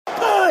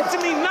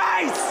Punch me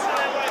nice!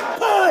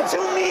 Punch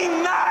me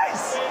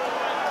nice!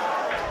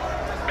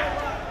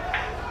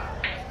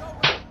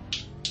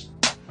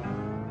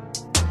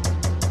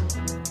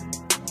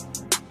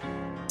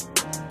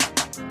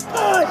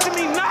 Punch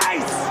me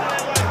nice!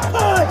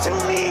 Punch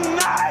me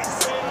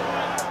nice!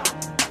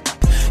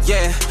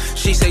 Yeah,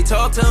 she say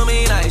talk to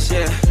me nice,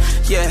 yeah.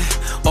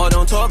 Or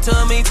don't talk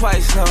to me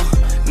twice,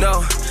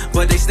 no.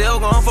 But they still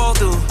gon' fall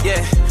through,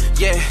 yeah.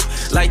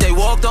 Like they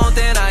walked on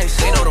thin ice,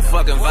 they know the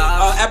fucking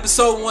vibe.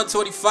 Episode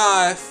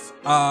 125.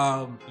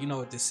 You know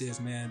what this is,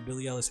 man.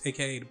 Billy Ellis,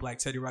 aka the Black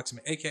Teddy Ruxpin,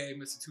 aka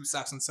Mr. Two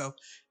Socks himself.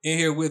 In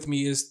here with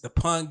me is the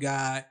Pun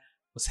God.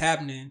 What's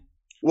happening?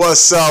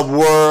 What's up,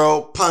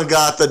 world? Pun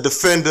God the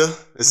Defender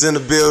is in the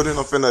building.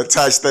 I'm finna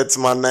attach that to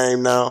my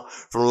name now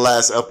from the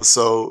last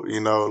episode. You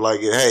know,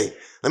 like, hey,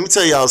 let me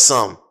tell y'all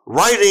something.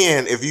 Write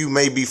in if you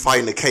may be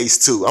fighting a case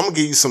too. I'm gonna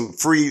give you some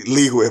free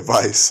legal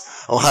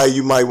advice on how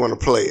you might want to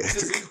play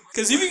it.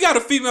 Because if you got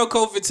a female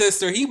COVID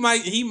tester, he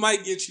might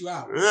get you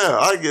out. Yeah,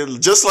 I get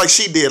just like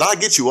she did. I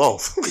get you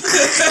off.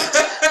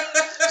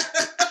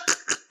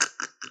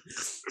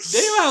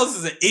 Dave House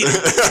is an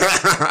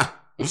idiot.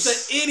 He's an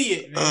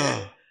idiot,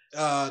 man.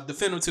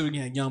 Defend him to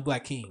again, Young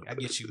Black King. I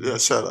get you. Man. Yeah,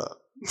 shut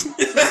up.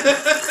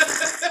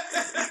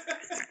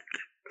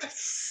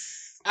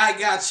 I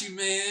got you,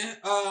 man.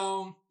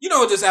 You know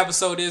what this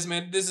episode is,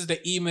 man. This is the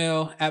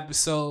email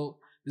episode.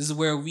 This is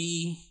where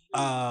we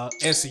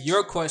answer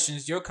your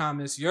questions, your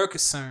comments, your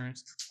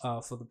concerns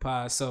for the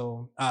pod.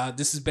 So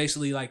this is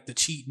basically like the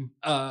cheating.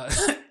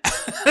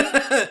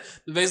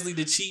 Basically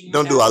the cheating.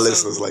 Don't do our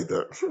listeners like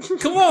that.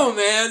 Come on,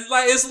 man.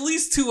 Like it's at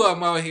least two of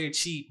them out here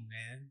cheating,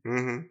 man.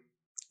 Mm-hmm.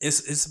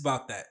 It's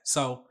about that.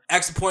 So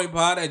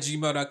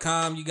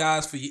axthepointpod@gmail.com, you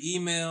guys, for your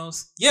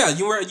emails. Yeah,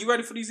 you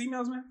ready for these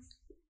emails, man?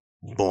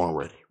 Born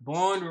ready.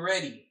 Born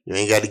ready. You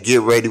ain't got to get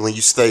ready when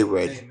you stay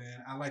ready. Hey,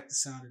 man, I like the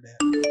sound of that.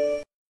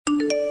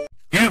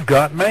 You've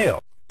got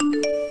mail.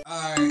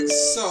 Alright,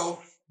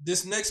 so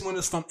this next one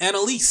is from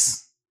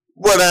Annalise.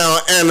 What down,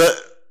 Anna?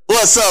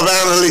 What's up,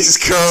 Annalise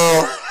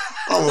Curl?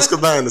 Almost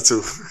combined the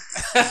two.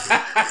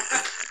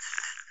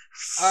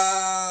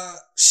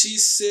 She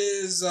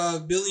says,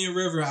 Billy and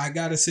River, I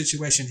got a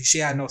situation. She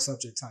had no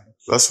subject title.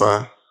 That's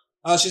fine.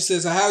 She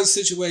says, I have a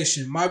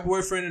situation. My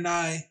boyfriend and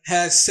I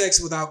had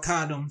sex without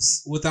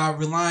condoms, without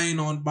relying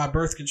on my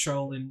birth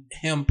control and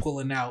him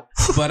pulling out.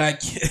 But I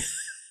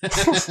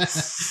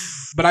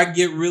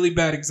get really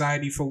bad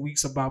anxiety for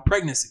weeks about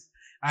pregnancy.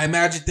 I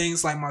imagine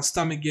things like my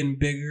stomach getting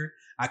bigger.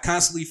 I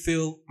constantly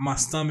feel my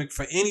stomach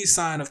for any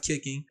sign of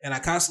kicking, and I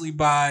constantly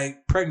buy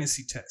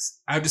pregnancy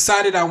tests. I've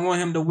decided I want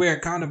him to wear a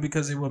condom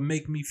because it would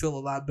make me feel a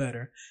lot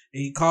better.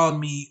 And he called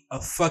me a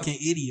fucking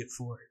idiot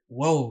for it.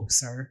 Whoa,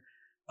 sir.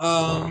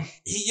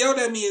 He yelled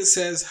at me and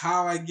says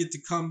how I get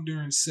to come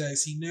during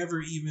sex. He never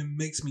even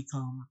makes me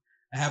come.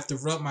 I have to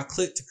rub my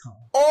clit to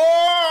come.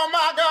 Oh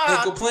my God.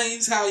 And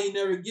complains how he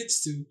never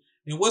gets to.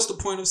 And what's the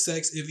point of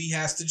sex if he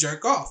has to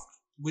jerk off?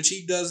 Which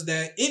he does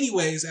that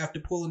anyways after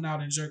pulling out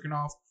and jerking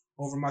off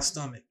over my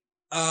stomach.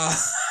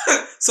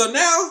 So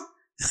now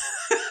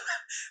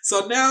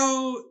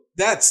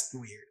that's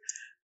weird.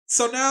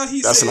 So now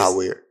he That's says, not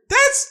weird.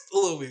 That's a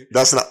little weird.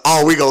 That's not.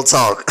 Oh, we gonna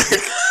talk.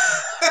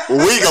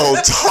 We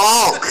gonna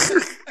talk.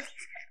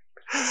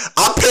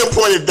 I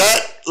pinpointed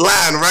that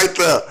line right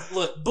there.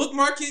 Look,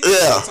 bookmark it.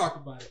 Yeah. We'll talk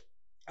about it.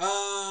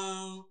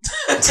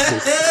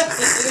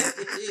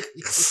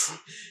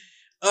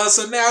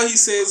 So now he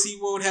says he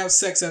won't have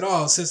sex at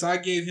all since I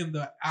gave him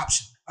the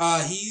option.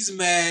 He's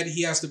mad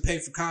he has to pay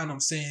for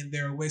condoms, saying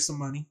they're a waste of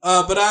money.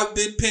 But I've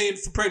been paying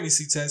for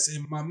pregnancy tests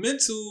and my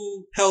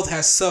mental health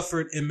has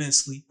suffered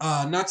immensely.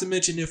 Not to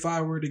mention if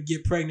I were to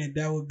get pregnant,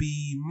 that would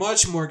be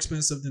much more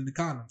expensive than the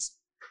condoms.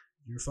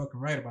 You're fucking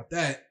right about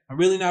that. I'm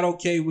really not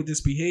okay with this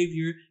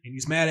behavior, and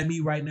he's mad at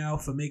me right now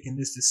for making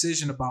this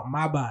decision about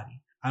my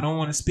body. I don't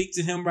want to speak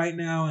to him right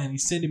now, and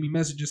he's sending me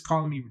messages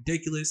calling me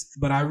ridiculous,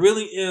 but I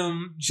really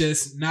am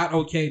just not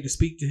okay to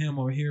speak to him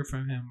or hear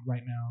from him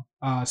right now,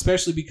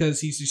 especially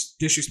because he's just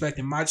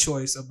disrespecting my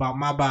choice about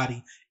my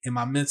body and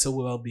my mental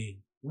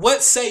well-being.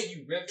 What say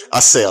you, River?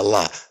 I say a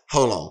lot.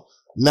 Hold on.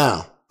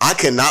 Now, I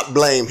cannot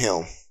blame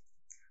him,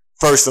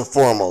 first and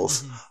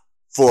foremost,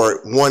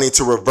 for wanting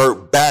to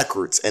revert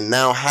backwards and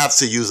now have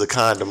to use a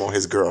condom on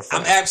his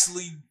girlfriend. I'm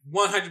absolutely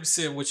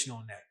 100% with you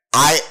on that.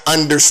 I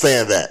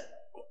understand that.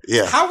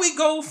 Yeah. How we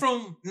go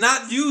from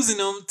not using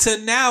them to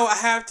now I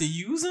have to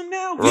use them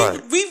now? Right.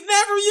 We've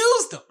never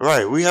used them.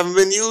 Right. We haven't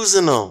been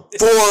using them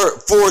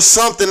for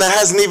something that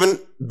hasn't even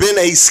been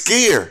a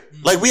scare.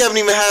 Like we haven't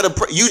even had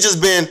you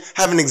just been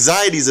having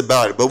anxieties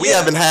about it, but we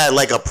haven't had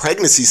like a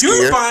pregnancy scare.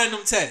 You're buying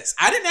them tests.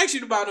 I didn't ask you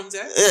to buy them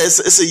tests. Yeah,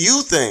 it's a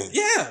you thing.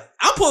 Yeah.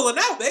 I'm pulling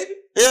out, baby.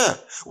 Yeah.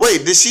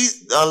 Wait, did she,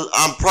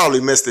 I probably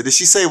missed it. Did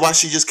she say why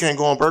she just can't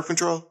go on birth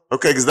control?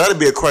 Okay, because that'd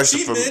be a question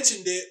for me. She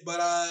mentioned it, but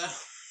All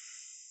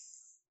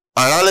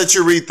right, I'll let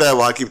you read that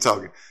while I keep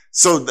talking.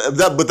 So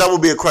that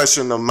would be a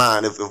question of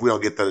mine if we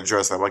don't get that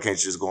addressed. Like, why can't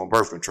you just go on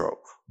birth control?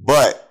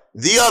 But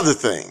the other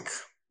thing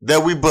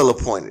that we bullet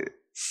pointed,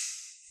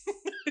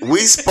 we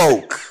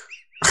spoke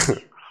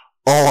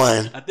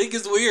on. I think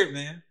it's weird,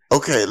 man.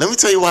 Okay, let me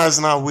tell you why it's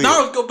not weird.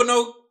 No,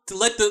 to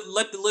let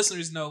the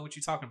listeners know what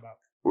you're talking about.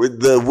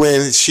 With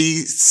when she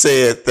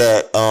said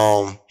that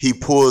he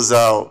pulls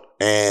out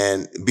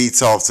and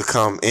beats off to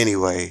come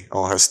anyway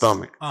on her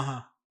stomach.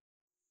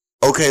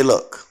 Okay,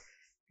 look.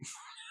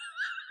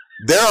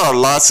 There are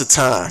lots of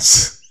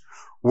times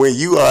when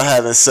you are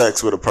having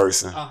sex with a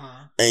person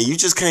and you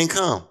just can't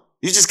come.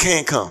 You just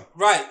can't come.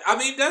 Right. I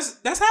mean,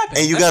 that's happened.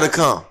 And you gotta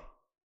come.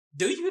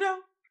 Do you though?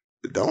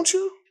 Don't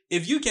you?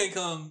 If you can't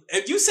come,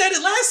 if you said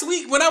it last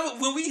week when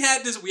we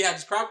had this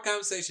proper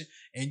conversation,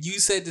 and you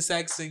said the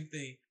exact same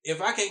thing. If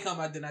I can't come,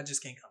 then I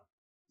just can't come.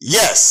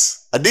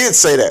 Yes, I did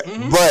say that,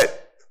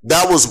 but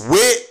that was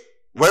with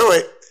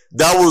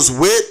that was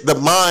with the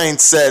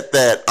mindset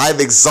that I've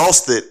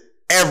exhausted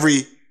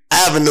every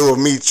avenue of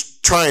me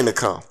trying to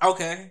come.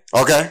 Okay.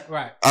 Okay.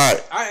 Right. All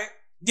right. All right.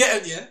 Yeah,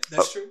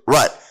 that's true.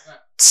 Right.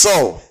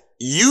 So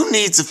you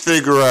need to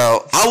figure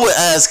out. I would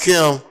ask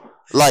him,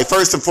 like,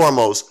 first and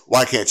foremost,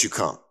 why can't you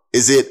come?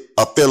 Is it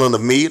a feeling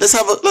of me? Let's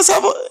have a, let's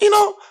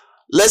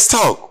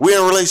talk. We're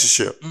in a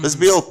relationship. Let's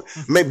be open.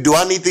 Maybe, do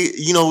I need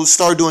to,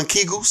 start doing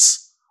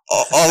Kegels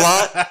a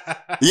lot?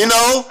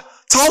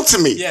 Talk to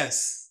me.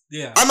 Yes.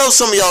 Yeah. I know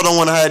some of y'all don't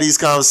want to have these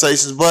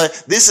conversations,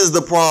 but this is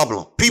the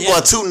problem. People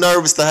are too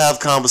nervous to have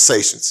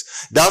conversations.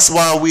 That's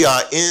why we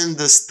are in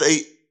the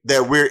state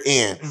that we're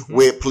in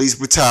with police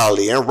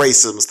brutality and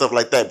racism and stuff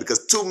like that,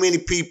 because too many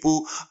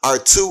people are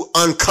too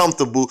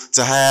uncomfortable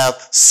to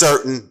have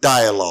certain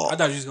dialogue. I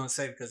thought you was going to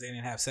say because they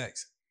didn't have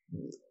sex.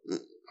 Oh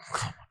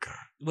my God.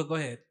 But go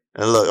ahead.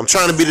 And look, I'm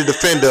trying to be the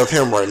defender of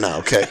him right now,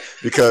 okay?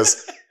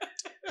 Because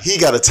he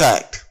got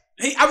attacked.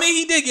 He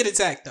did get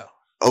attacked though.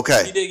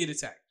 Okay. He did get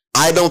attacked.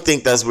 I don't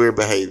think that's weird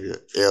behavior.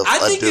 If I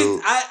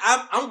think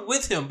I'm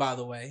with him, by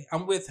the way.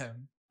 I'm with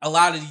him. A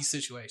lot of these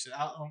situations.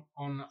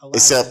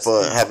 Except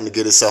for having to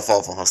get himself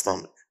off on her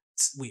stomach.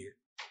 It's weird.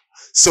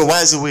 So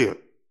why is it weird?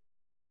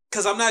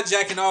 Because I'm not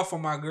jacking off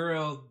on my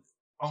girl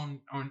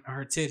on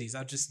her titties.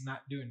 I'm just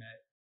not doing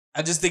that.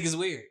 I just think it's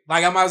weird.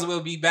 Like, I might as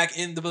well be back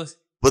in the pussy.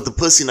 But the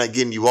pussy not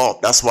getting you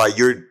off. That's why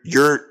you're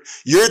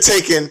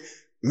taking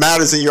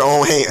matters in your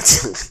own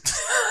hands.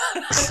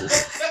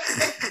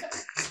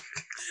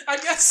 I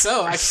guess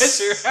so. I guess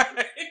you're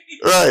right.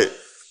 Right.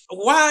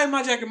 Why am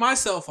I jacking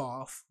myself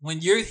off when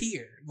you're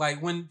here?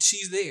 Like, when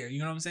she's there. You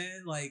know what I'm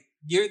saying? Like,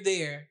 you're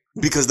there.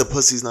 Because the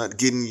pussy's not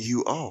getting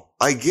you off.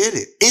 I get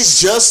it.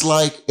 It's just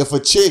like if a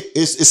chick,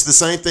 it's the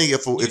same thing.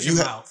 If you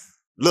have,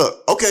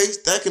 look, okay,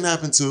 that can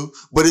happen too.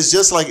 But it's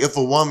just like if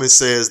a woman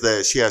says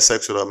that she had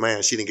sex with her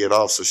man, she didn't get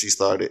off, so she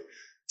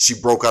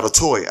broke out a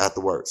toy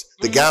afterwards.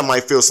 The guy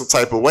might feel some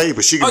type of way,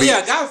 but she could be.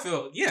 Yeah, guy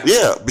feel, yeah.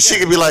 Yeah, but she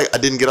could be like, I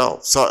didn't get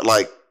off. So,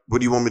 like, what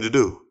do you want me to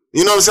do?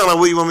 You know what I'm saying? Like,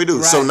 what do you want me to do?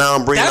 Right. So now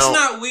I'm bringing That's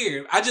not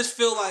weird. I just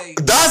feel like.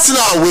 That's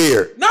not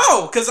weird.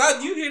 No, because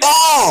you hear that.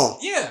 Oh.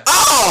 Yeah.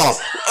 Oh.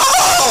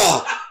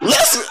 Wait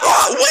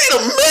a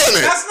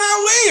minute. That's not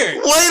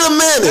weird. Wait a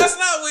minute. That's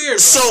not weird, bro.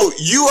 So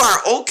you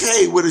are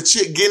okay with a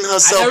chick getting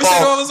herself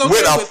off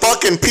with a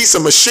fucking piece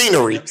of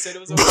machinery.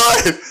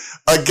 But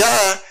a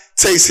guy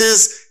takes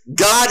his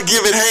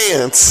God-given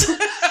hands,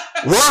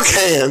 work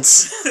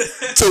hands,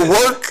 to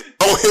work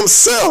on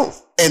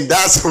himself. And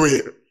that's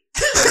weird.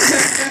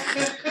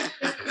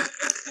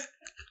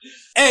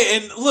 Hey,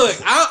 and look,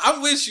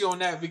 I'm with you on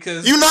that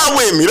because you're not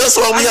with me. That's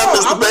why we have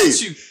this debate. I'm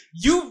with you.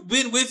 You've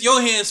been with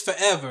your hands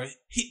forever.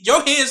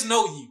 Your hands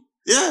know you.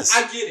 Yes,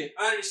 I get it.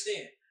 I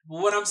understand.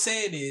 But what I'm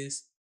saying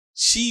is,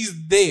 she's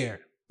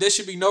there. There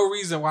should be no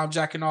reason why I'm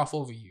jacking off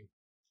over you.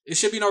 It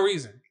should be no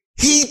reason.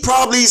 He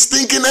probably is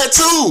thinking that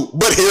too.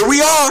 But here we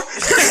are.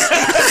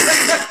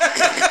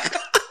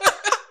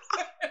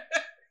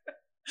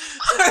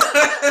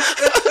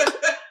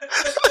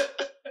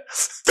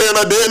 Staring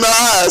her dead in the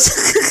eyes.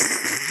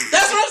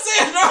 That's what I'm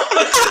saying. No,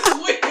 that's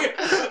weird.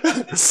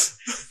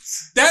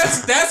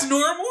 That's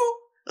normal.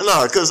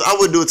 No, because I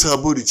would do it to her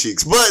booty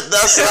cheeks, but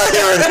that's not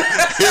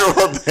here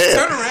or there.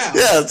 Turn around.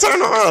 Yeah,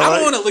 turn around. I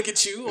don't want to look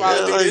at you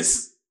while I do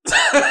this. I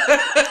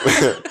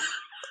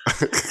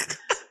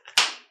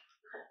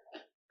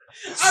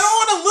don't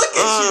want to look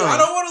at you. I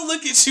don't want to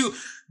look at you.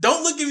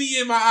 Don't look at me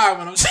in my eye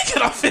when I'm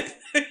shaking off it.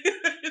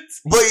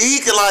 But he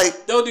can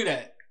don't do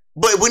that.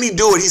 But when he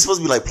do it, he's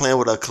supposed to be like playing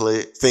with her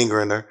clit,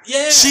 fingering her.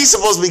 Yeah. She's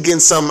supposed to be getting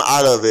something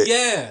out of it.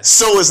 Yeah.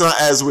 So it's not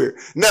as weird.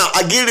 Now,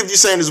 I get it if you're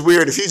saying it's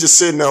weird if he's just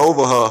sitting there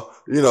over her,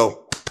 and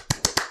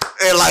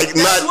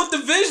that's what the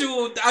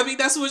visual. I mean,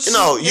 that's what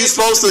you're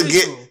supposed to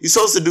get. You're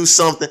supposed to do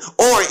something,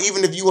 or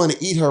even if you want to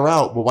eat her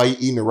out, but while you're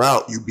eating her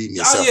out, you beating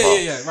yourself up.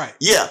 Yeah, right.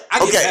 Yeah.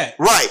 I get that.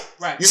 Right.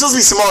 You're supposed to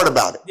be smart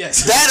about it.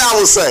 Yes. That I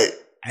would say.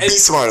 Be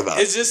smart about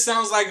it. It just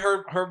sounds like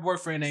her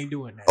boyfriend ain't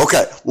doing that.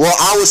 Okay. Well,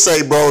 I would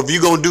say, bro, if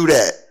you gonna do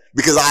that.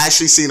 Because I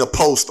actually seen a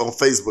post on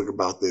Facebook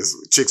about this.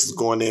 Chicks was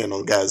going in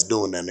on guys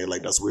doing that, and they're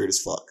like, that's weird as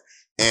fuck.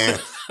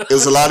 And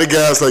there's a lot of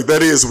guys like,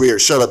 that is weird.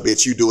 Shut up,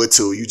 bitch. You do it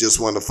too. You just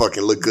want to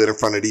fucking look good in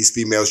front of these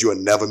females you will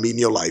never meet in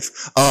your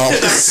life.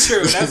 That's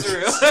true. That's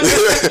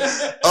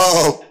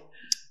real.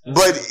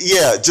 But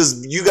yeah,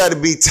 just you got to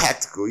be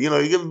tactical. You know,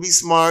 you got to be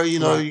smart. You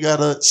know, you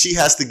gotta. She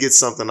has to get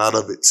something out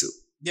of it too.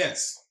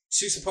 Yes,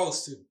 she's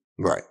supposed to.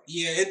 Right.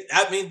 Yeah,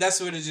 I mean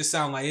that's what it just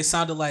sounded like. It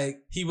sounded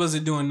like he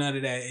wasn't doing none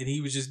of that, and he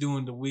was just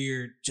doing the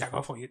weird jack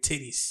off on your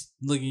titties,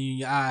 looking you in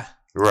your eye.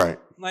 Right.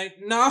 Like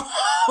no,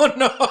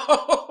 no.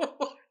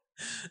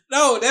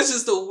 That's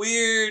just a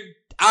weird,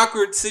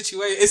 awkward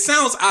situation. It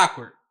sounds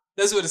awkward.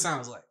 That's what it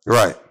sounds like.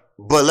 Right.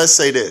 But let's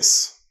say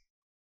this: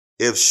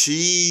 if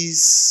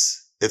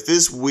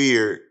it's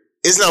weird,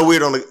 it's not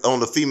weird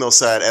on the female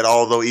side at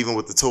all, though. Even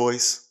with the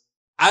toys,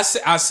 I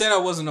said I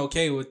wasn't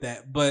okay with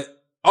that, but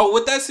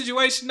with that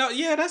situation, no,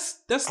 yeah,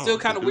 that's still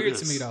kind of weird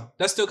to me, though.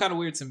 That's still kind of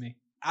weird to me.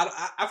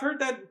 I've heard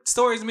that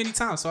stories many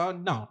times,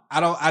 so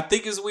I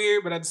think it's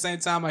weird, but at the same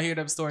time, I hear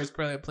that stories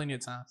plenty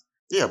of times.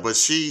 Yeah, but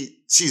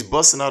she's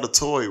busting out a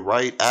toy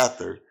right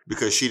after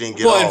because she didn't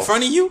get off. In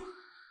front of you?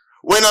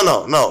 Wait,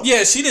 no.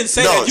 Yeah, she didn't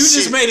say that. You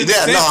just made it.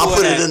 Yeah, no, I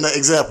put it in the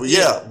example.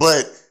 Yeah,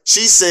 but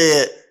she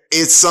said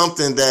it's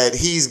something that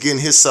he's getting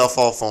himself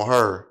off on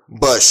her,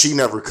 but she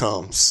never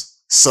comes.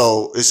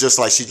 So it's just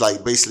like she's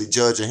like basically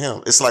judging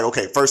him. It's like,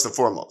 okay, first and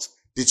foremost,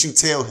 did you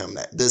tell him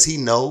that? Does he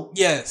know?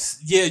 Yes.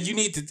 Yeah,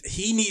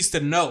 he needs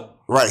to know.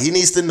 Right, he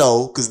needs to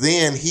know because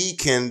then he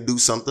can do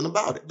something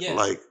about it. Yeah.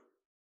 Like,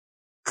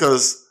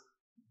 because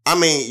I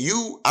mean,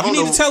 you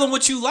need to tell him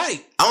what you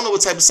like. I don't know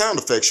what type of sound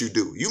effects you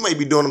do. You may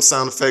be doing them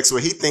sound effects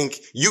where he think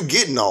you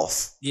getting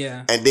off.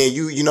 Yeah. And then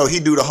you know, he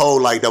do the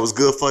whole like that was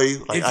good for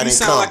you. Like if I you didn't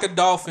sound come. like a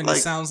dolphin, it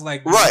sounds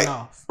like right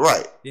off.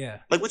 Right. Yeah.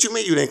 Like what you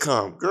mean you didn't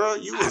come, girl?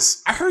 You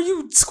was. I heard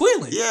you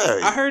squealing.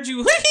 Yeah. I heard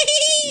you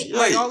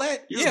like all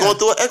that. You was going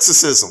through an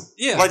exorcism.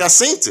 Yeah. Like I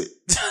seen it.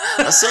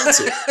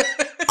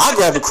 I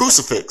grabbed a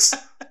crucifix.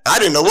 I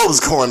didn't know what was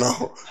going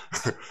on.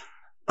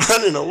 I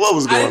didn't know what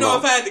was going on. I didn't know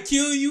if I had to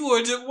kill you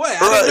or just what.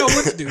 I didn't know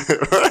what to do.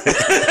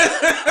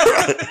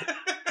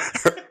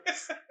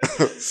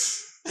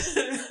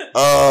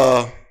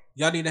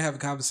 Y'all need to have a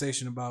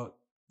conversation about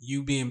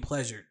you being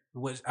pleasured.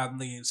 What I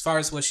mean, as far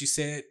as what she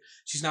said,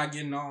 she's not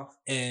getting off,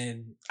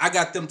 and I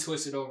got them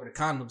twisted over the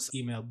condoms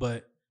email.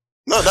 But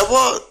no, that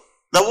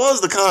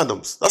was the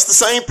condoms. That's the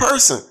same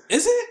person.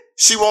 Is it?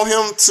 She want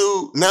him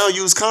to now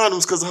use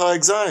condoms because of her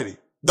anxiety.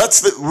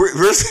 That's the.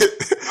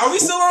 Are we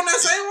still on that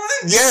same one?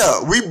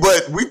 Yeah,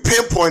 we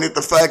pinpointed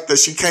the fact that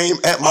she came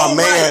at my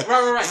man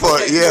right. for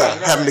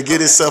having to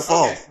get himself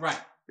off. Right.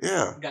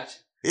 Yeah. Gotcha.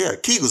 Yeah,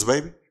 Kegels,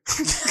 baby.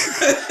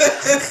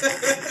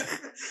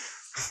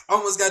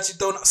 Almost got you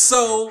thrown out.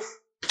 So,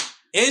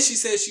 and she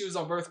said she was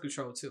on birth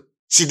control too.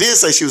 She did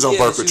say she was on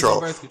birth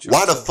control.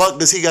 Why the fuck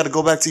does he got to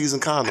go back to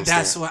using condoms?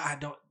 That's what I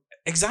don't.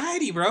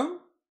 Anxiety, bro.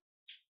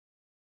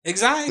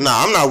 Anxiety.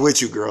 Nah, I'm not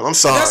with you, girl. I'm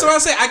sorry. That's what I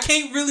say. I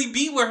can't really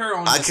be with her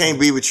on this. I can't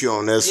be with you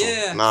on this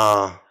one.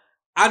 Nah.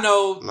 I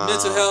know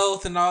mental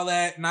health and all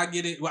that, and I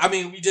get it. I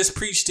mean, we just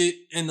preached it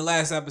in the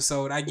last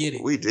episode. I get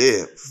it. We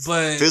did.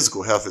 But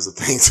physical health is a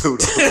thing too,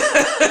 though.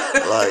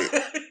 Like,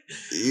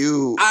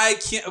 I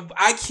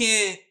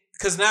can't,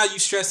 because now you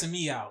stressing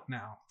me out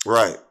now.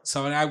 Right.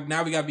 So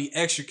now we got to be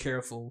extra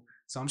careful.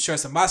 So I'm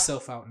stressing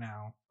myself out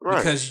now. Right.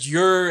 Because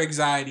your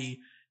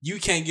anxiety, you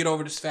can't get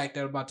over this fact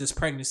that about this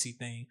pregnancy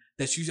thing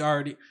that you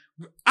already.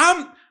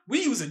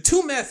 We using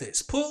two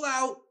methods: pull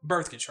out,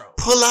 birth control.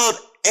 Pull out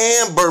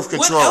and birth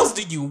control. What else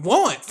do you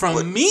want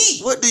from me?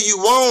 What do you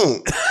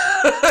want?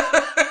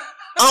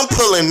 I'm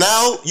pulling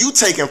out. You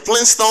taking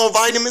Flintstone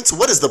vitamins?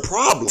 What is the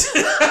problem?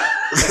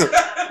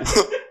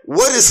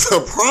 What is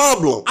the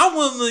problem? I'm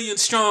 1 million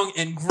strong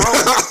and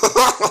growing.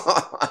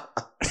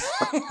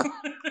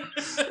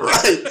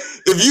 Right.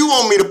 If you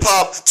want me to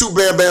pop 2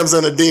 Bam Bams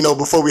and a Dino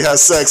before we have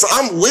sex,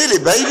 I'm with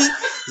it, baby.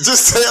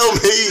 Just tell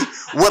me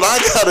what I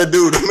gotta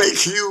do to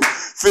make you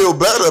feel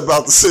better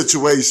about the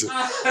situation.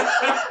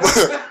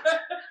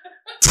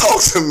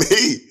 Talk to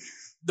me.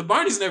 The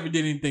Barneys never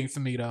did anything for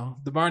me though.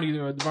 The Barney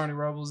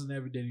Rubbles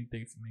never did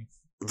anything for me.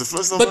 But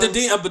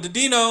the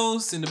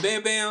Dinos and the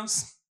Bam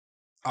Bams,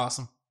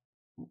 awesome.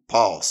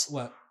 Pause.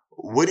 What?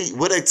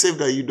 What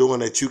activity are you doing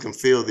that you can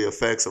feel the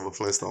effects of a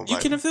Flintstone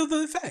vitamin? You can feel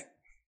the effect.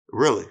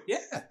 Really?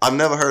 Yeah. I've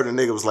never heard a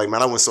nigga was like,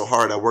 man, I went so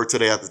hard at work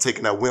today after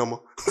taking that Wilma.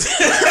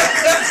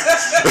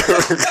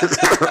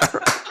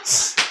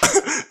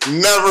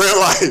 Never in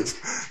life.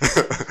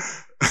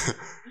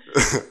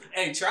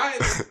 Hey, try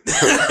it.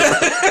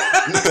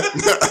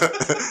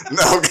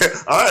 No, okay.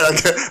 All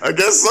right, I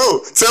guess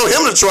so. Tell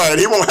him to try it.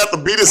 He won't have to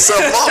beat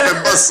himself up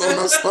and bust on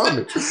his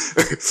stomach.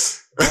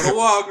 Go to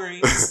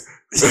Walgreens.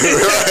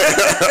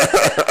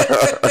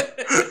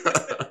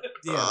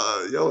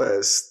 Your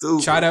ass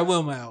stupid. Try that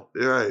Wilma out.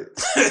 You're right.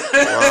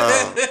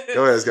 Wow.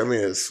 Your ass got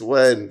me in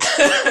sweating.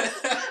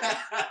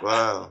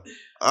 Wow.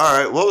 All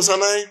right. What was her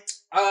name?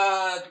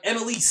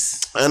 Annalise.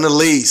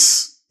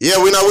 Annalise. Yeah,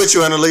 we're not with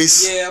you,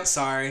 Annalise. Yeah, I'm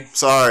sorry.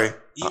 Sorry.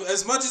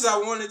 As much as I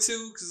wanted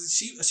to, because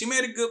she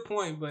made a good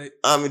point, but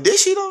did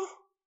she though?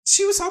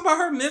 She was talking about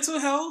her mental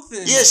health.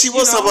 And, yeah, she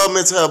was talking about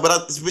mental health,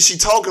 but she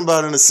talking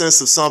about it in the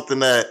sense of something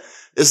that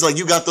it's like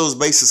you got those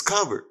bases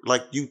covered.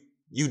 Like you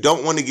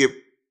don't want to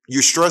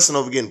you're stressing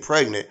over getting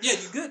pregnant. Yeah,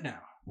 you're good now.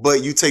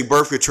 but you take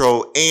birth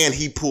control and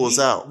he pulls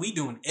out. We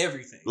doing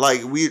everything.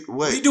 Like we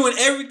doing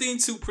everything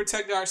to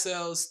protect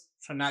ourselves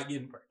from not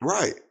getting pregnant.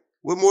 Right.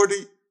 What more do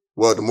you?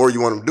 Well, the more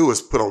you want him to do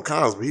is put on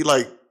condoms. But he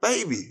like,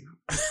 baby,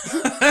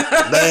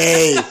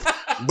 babe,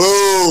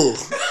 boo.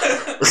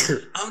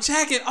 I'm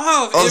jacking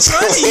off in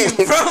front of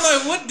you, bro.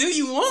 Like, what do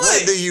you want?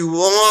 What do you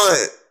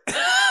want?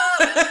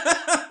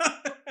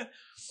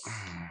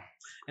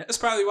 That's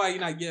probably why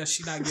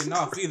she's not getting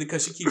off either,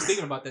 because she keeps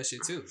thinking about that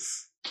shit too.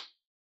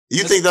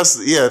 You think that's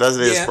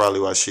probably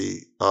why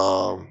she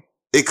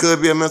it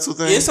could be a mental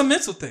thing. It's a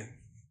mental thing.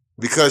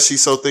 Because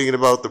she's so thinking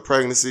about the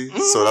pregnancy. Mm-hmm.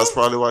 So that's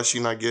probably why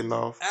she's not getting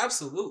off.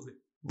 Absolutely.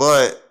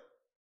 But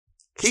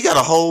he got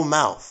a whole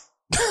mouth.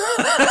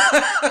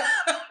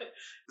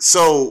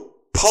 So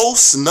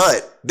post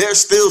nut, there's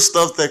still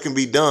stuff that can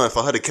be done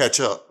for her to catch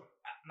up.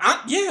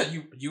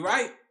 You're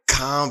right.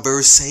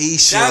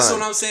 Conversation. That's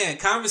what I'm saying.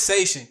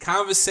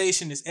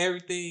 Conversation is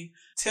everything.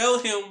 Tell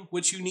him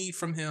what you need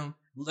from him.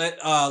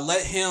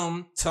 Let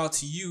him talk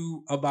to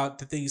you about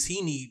the things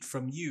he needs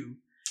from you,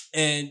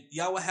 and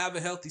y'all will have a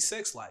healthy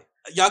sex life.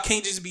 Y'all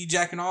can't just be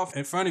jacking off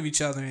in front of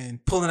each other and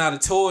pulling out a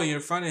toy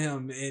in front of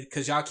him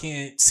because y'all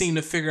can't seem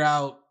to figure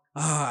out,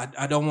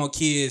 I don't want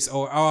kids,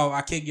 or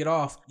I can't get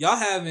off. Y'all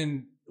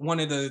having one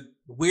of the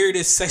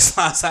weirdest sex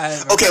lives I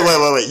ever. Okay,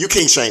 wait. You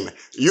king shaming.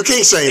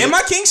 Am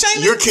I king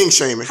shaming? You're king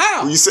shaming.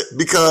 How?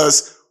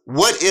 Because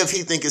what if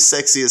he think it's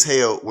sexy as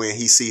hell when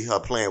he see her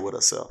playing with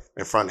herself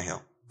in front of him?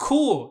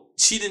 Cool.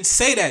 She didn't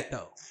say that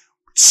though.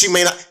 She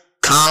may not.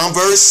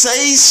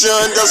 Conversation.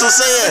 That's what I'm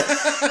saying.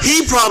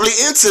 He probably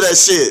into that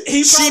shit.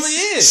 He probably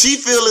is. She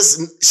feel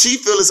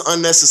it's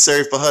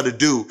unnecessary for her to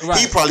do. Right.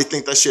 He probably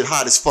think that shit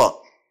hot as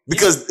fuck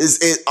because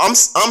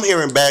I'm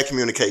hearing bad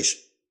communication.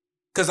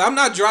 Because I'm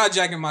not dry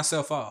jacking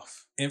myself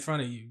off in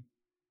front of you,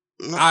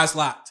 eyes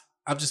locked.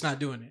 I'm just not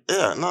doing it.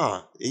 Yeah,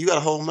 nah. You got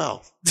a whole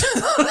mouth.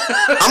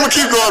 I'm gonna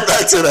keep going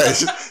back to that.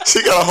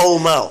 She got a whole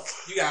mouth.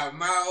 You got a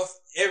mouth.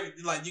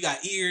 You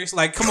got ears.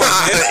 Like, come on,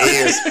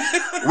 man. Ears.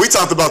 We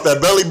talked about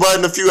that belly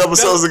button a few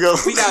episodes ago.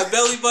 We got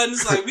belly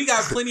buttons. Like, we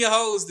got plenty of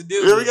hoes to do.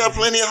 Yeah, we got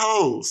plenty of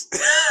hoes.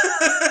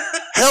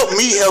 Help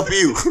me help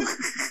you.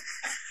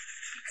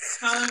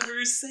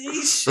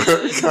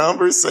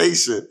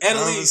 Conversation.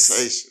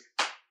 Annalise.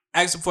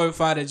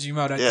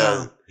 Action45@gmail.com.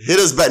 Yeah. Hit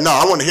us back. No,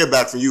 I want to hear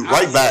back from you.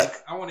 Right back.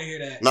 I want to hear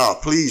that. No,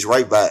 please,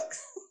 right back.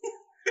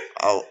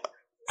 I'll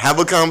have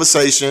a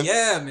conversation.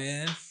 Yeah,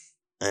 man.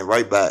 And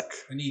right back.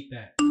 I need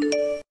that.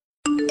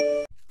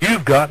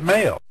 You've got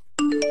mail.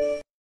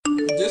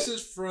 This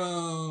is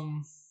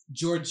from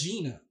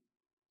Georgina.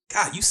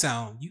 God, you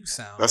sound.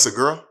 That's a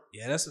girl?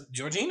 Yeah, that's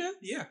Georgina?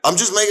 Yeah. I'm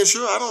just making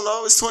sure. I don't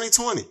know. It's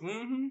 2020.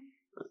 Mm-hmm.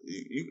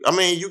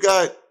 You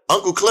got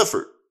Uncle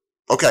Clifford.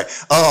 Okay.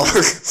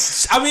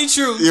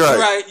 True. You're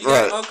right. You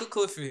got Uncle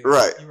Clifford.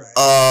 Right. You're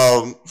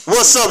right.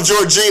 What's up,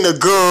 Georgina,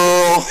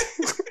 girl?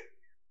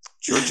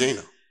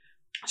 Georgina.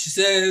 She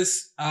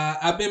says,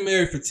 I've been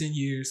married for 10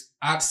 years.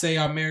 I'd say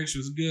our marriage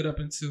was good up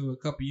until a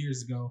couple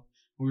years ago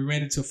when we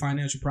ran into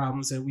financial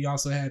problems, and we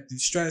also had the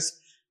stress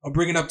of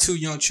bringing up 2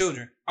 young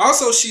children.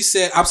 Also, she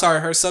said,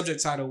 her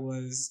subject title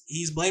was,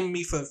 he's blaming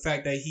me for the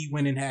fact that he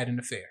went and had an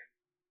affair.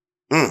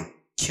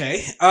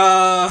 Okay.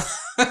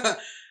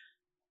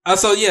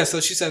 So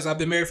she says, I've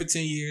been married for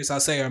 10 years. I'll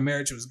say our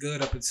marriage was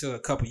good up until a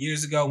couple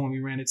years ago when we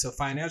ran into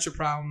financial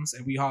problems,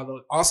 and we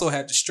also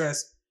had the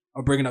stress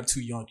of bringing up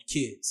 2 young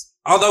kids.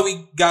 Although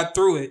we got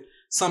through it,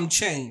 some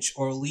changed,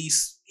 or at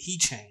least he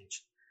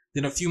changed.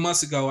 Then a few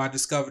months ago, I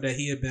discovered that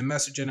he had been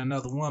messaging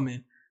another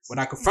woman. When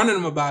I confronted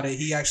him about it,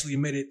 he actually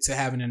admitted to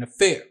having an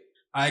affair.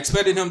 I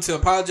expected him to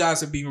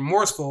apologize and be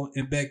remorseful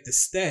and beg to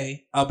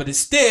stay, but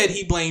instead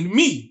he blamed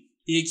me.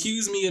 He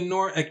accused me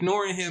of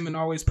ignoring him and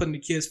always putting the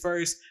kids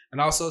first,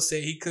 and also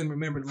said he couldn't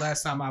remember the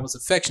last time I was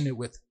affectionate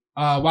with him.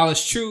 While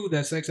it's true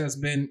that sex has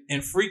been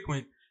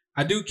infrequent,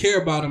 I do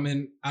care about him,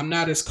 and I'm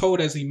not as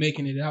cold as he's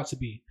making it out to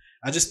be.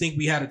 I just think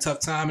we had a tough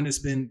time, and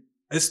it's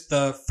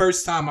the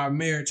first time our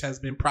marriage has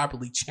been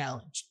properly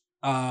challenged.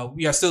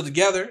 We are still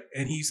together,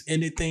 and he's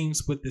ended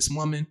things with this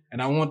woman, and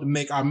I want to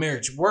make our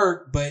marriage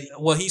work, but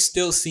he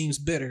still seems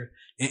bitter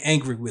and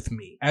angry with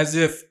me, as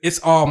if it's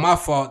all my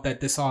fault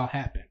that this all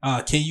happened.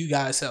 Can you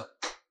guys help?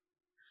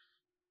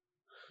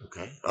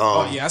 Okay.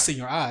 I see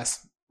your eyes.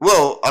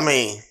 Well,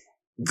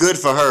 good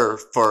for her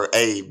for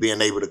being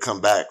able to come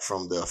back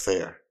from the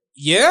affair.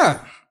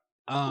 Yeah.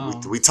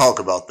 We talk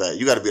about that.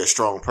 You got to be a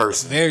strong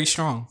person. Very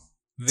strong.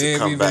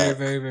 Very, very, very,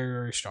 very,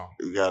 very strong.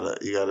 You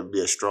gotta be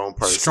a strong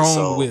person.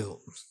 Strong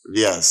willed.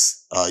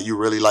 Yes. You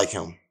really like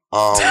him.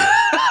 You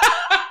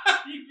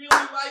really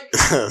like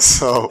him.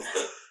 So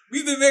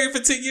we've been married for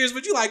 10 years,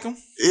 but you like him.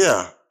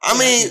 Yeah.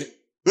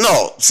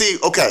 No. See,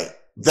 okay.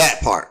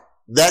 That part.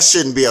 That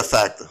shouldn't be a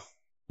factor.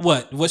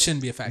 What? What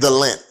shouldn't be a factor? The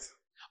length.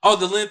 Oh,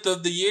 the length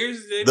of the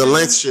years? The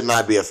length should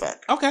not be a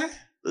factor. Okay.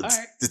 All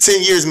right. The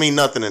 10 years mean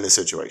nothing in this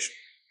situation.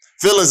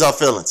 Feelings are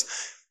feelings.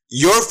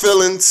 Your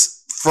feelings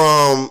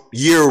from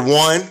year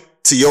 1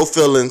 to your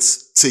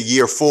feelings to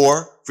year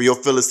 4, for your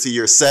feelings to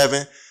year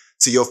 7,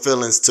 to your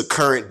feelings to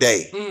current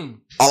day,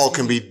 all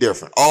can be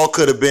different. All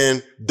could have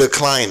been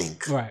declining.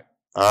 Right.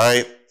 All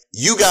right.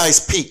 You guys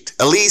peaked,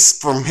 at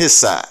least from his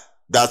side.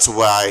 That's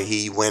why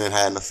he went and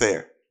had an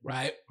affair.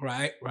 Right.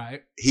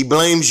 He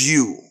blames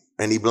you,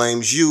 and he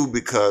blames you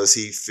because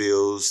he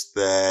feels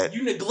that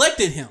You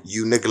neglected him.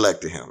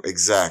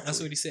 Exactly.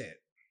 That's what he said.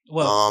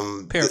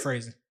 Well,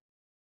 paraphrasing.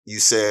 You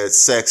said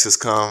sex has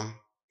come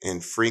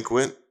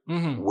infrequent,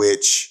 Mm-hmm.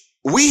 which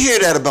we hear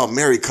that about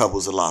married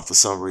couples a lot for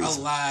some A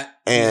reason. lot.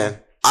 And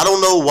I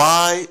don't know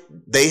why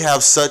they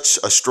have such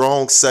a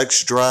strong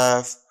sex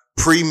drive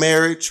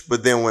pre-marriage,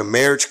 but then when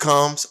marriage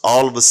comes,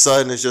 all of a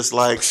sudden it's just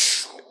like,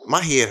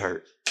 my head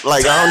hurt.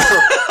 Like, I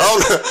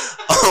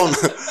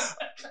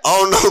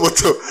don't know what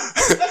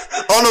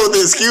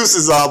the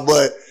excuses are,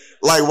 but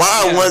like,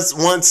 why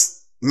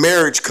once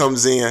marriage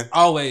comes in,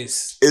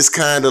 always, it's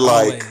kind of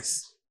like,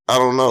 always. I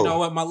don't know. You know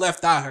what? My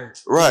left eye hurt.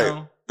 Right. You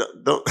know?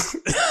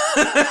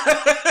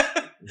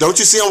 Don't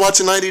you see I'm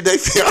watching 90 Day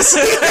Fiance?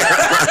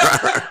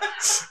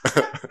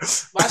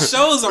 My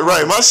show's on.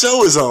 Right, my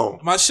show is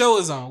on. My show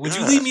is on. Would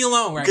you leave me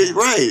alone right now?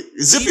 Right.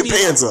 Zip your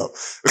pants up.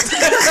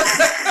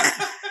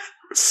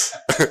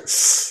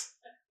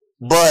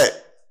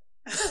 But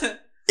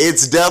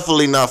it's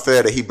definitely not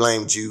fair that he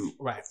blamed you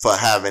for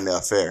having the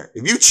affair.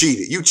 If you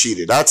cheated, you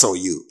cheated. That's on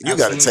you. You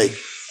got to take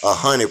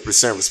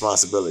 100%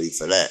 responsibility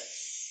for that.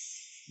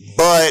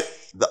 But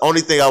the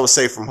only thing I would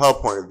say from her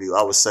point of view,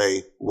 I would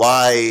say,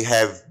 why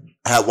has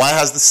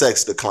the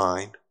sex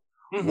declined?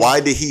 Mm-hmm. Why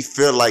did he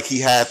feel like he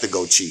had to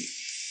go cheat?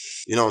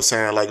 You know what I'm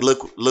saying? Like,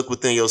 look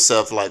within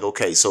yourself. Like,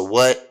 okay, so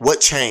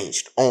what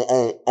changed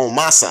on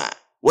my side?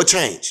 What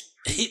changed?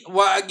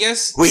 I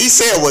guess. Well, he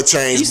said what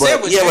changed, he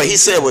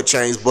said what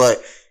changed.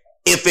 But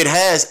if it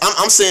has,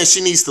 I'm saying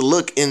she needs to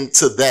look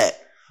into that.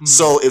 Mm-hmm.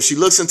 So if she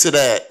looks into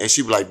that and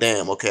she be like,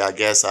 damn, okay, I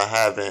guess I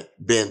haven't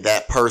been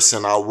that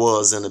person I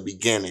was in the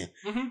beginning.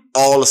 Mm-hmm.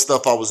 All the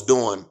stuff I was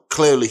doing,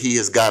 clearly he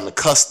has gotten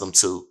accustomed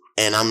to,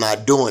 and I'm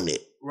not doing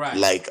it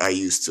like I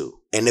used to.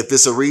 And if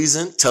it's a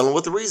reason, tell him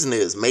what the reason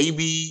is.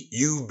 Maybe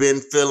you've been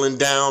feeling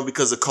down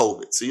because of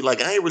COVID. So you're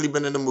like, I ain't really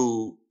been in the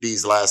mood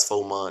these last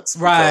 4 months.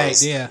 Right,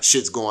 yeah.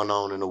 Shit's going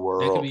on in the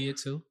world. That could be it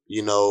too.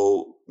 You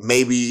know,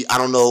 maybe, I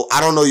don't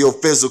know your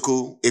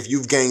physical. If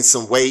you've gained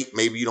some weight,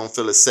 maybe you don't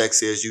feel as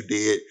sexy as you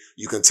did.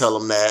 You can tell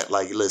them that.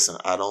 Like, listen,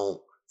 I don't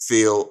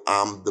feel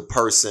I'm the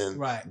person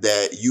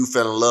that you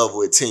fell in love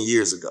with 10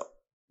 years ago.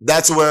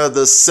 That's where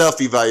the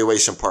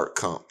self-evaluation part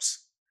comes.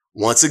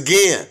 Once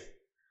again,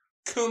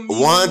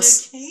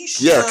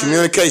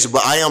 communication.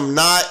 But I am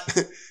not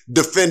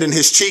defending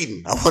his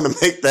cheating. I want to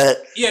make that.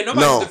 Yeah,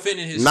 nobody's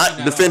defending his cheating.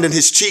 Not defending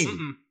his cheating.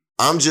 Mm-mm.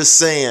 I'm just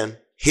saying,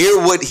 hear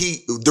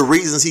the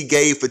reasons he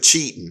gave for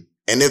cheating.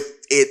 And if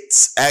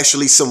it's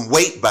actually some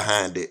weight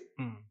behind it,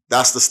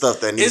 that's the stuff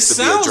that needs to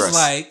be addressed. It sounds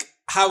like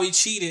how he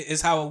cheated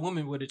is how a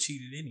woman would have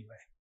cheated anyway.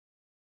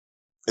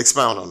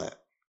 Expound on that.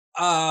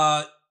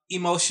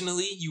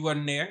 Emotionally, you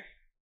wasn't there.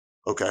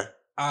 Okay.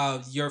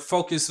 Your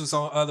focus was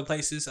on other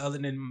places other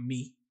than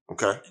me.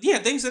 Okay. Yeah,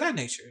 things of that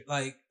nature.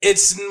 Like,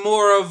 it's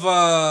more of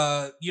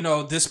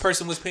this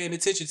person was paying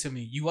attention to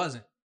me. You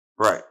wasn't.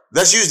 Right.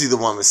 That's usually the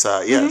woman's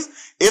side. Yes. Mm-hmm.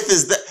 If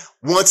it's that,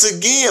 once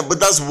again, but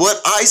that's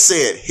what I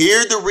said.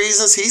 Here are the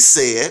reasons he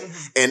said,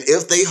 and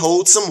if they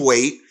hold some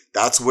weight,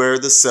 that's where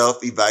the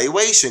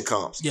self-evaluation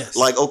comes. Yes.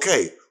 Like,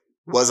 okay,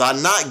 was I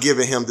not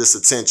giving him this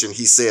attention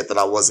he said that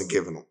I wasn't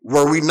giving him?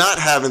 Were we not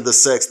having the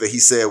sex that he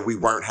said we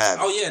weren't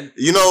having? Oh, yeah.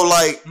 You know,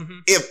 like,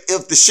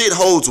 if the shit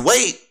holds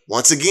weight,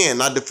 once again,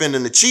 not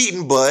defending the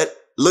cheating, but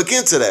look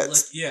into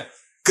that. Yeah.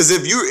 Because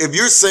if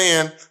you're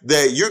saying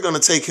that you're going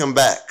to take him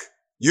back,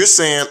 you're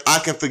saying I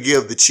can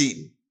forgive the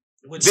cheating.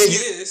 Which she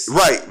is.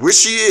 Right, which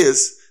she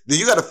is. Then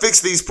you got to fix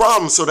these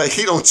problems so that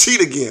he don't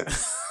cheat again.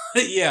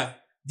 Yeah.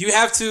 You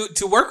have to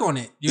work on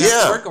it. You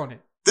have to work on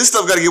it. This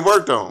stuff got to get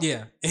worked on.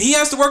 Yeah. And he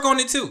has to work on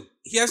it too.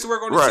 He has to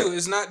work on it too.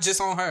 It's not just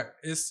on her.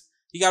 You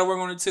got to work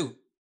on it too.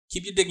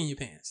 Keep your dick in your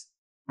pants.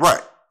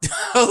 Right.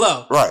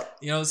 Hello. Right.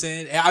 You know what I'm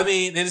saying? I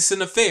mean, and it's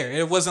an affair.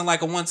 It wasn't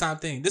like a one-time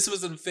thing. This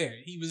was an affair.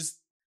 He was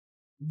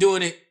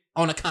doing it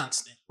on a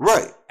constant.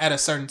 Right. At a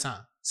certain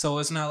time. So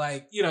it's not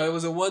like, it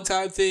was a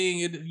one-time thing.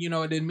 It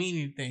didn't mean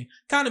anything.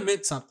 Kind of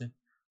meant something.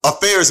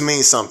 Affairs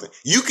mean something.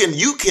 You can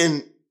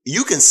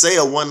say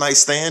a one-night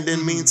stand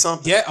didn't mean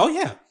something. Yeah. Oh,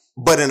 yeah.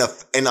 But in a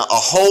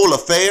whole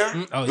affair,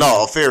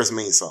 no, affairs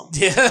mean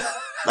something. Yeah.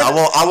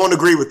 I won't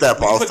agree with that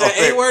part. Put that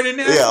A word in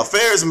there? Yeah,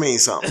 affairs mean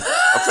something.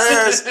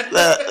 Affairs,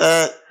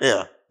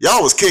 yeah.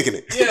 Y'all was kicking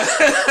it. Yeah.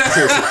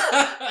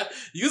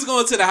 You was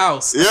going to the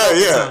house. Yeah.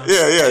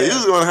 You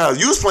was going to the house.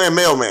 You was playing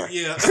mailman.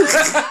 Yeah.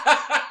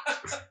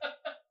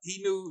 He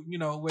knew,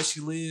 where she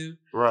lived.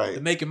 Right.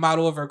 The make and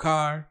model of her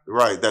car.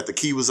 Right. That the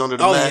key was under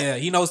the mat. Oh, yeah.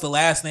 He knows the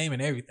last name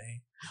and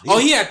everything. Yeah. Oh,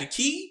 he had the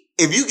key?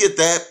 If you get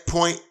that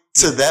point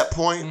to that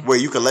point where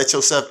you can let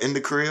yourself in the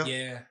crib,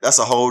 that's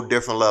a whole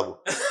different level.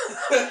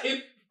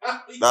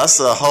 That's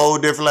a whole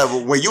different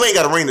level. When you ain't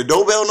got to ring the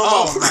doorbell no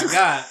more. Oh, my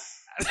God.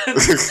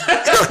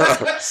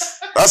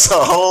 That's a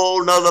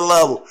whole nother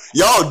level.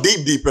 Y'all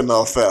deep in the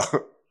affair.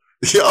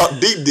 Yeah,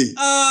 deep.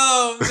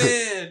 Oh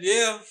man,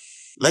 yeah.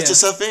 Let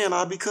yourself in.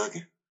 I'll be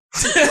cooking.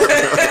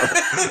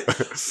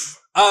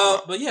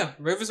 But yeah,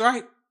 River's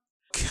right.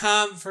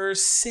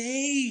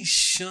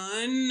 Conversation.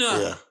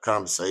 Yeah,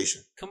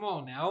 conversation. Come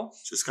on now.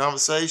 Just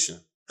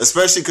conversation.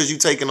 Especially because you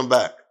taking him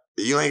back.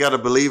 You ain't got to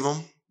believe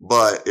him,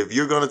 but if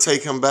you're going to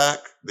take him back,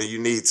 then you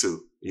need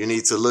to. You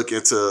need to look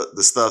into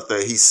the stuff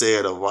that he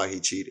said of why he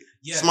cheated.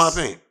 Yes. It's my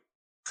opinion.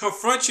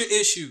 Confront your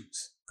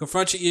issues.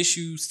 Confront your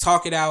issues.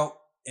 Talk it out,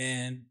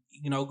 and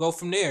go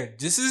from there.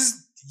 This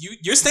is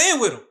you're staying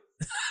with him.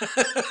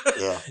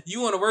 Yeah. You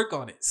want to work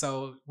on it,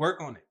 so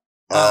work on it.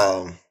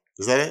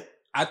 Is that it?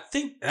 I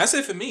think that's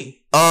it for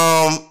me.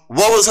 What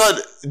was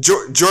her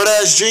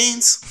Jordache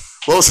Jeans?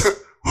 What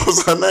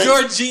was her name?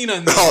 Georgina.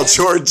 Man. Oh,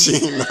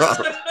 Georgina.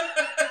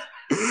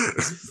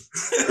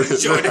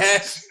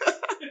 Jordache.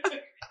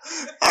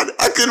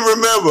 I couldn't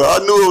remember. I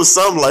knew it was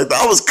something like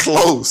that. I was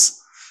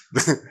close.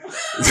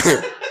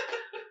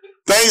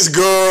 Thanks,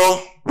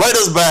 girl. Write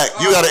us back.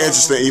 You got an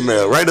interesting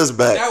email. Write us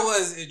back. That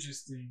was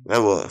interesting.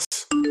 That was.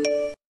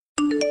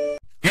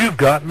 You've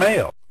got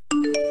mail.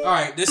 All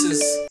right, this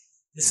is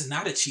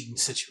not a cheating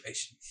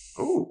situation.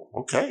 Oh,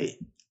 okay.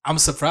 I'm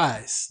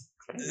surprised.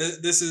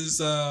 This is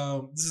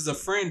a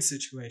friend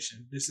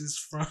situation. This is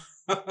from.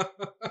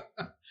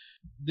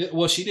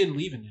 Well, she didn't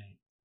leave a name.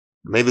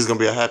 Maybe it's gonna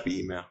be a happy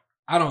email.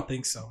 I don't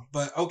think so,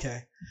 but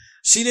okay.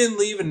 She didn't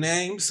leave a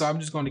name, so I'm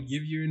just going to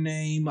give you a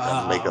name.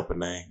 Make up a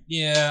name.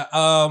 Yeah,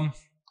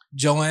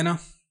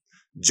 Joanna.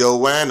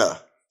 Joanna.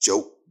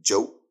 Yeah,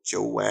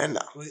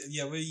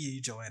 where are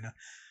you, Joanna?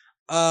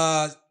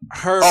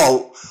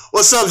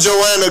 What's up,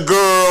 Joanna,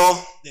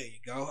 girl? There you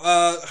go.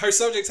 Her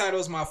subject title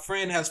is "My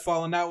friend has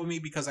fallen out with me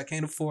because I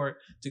can't afford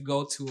to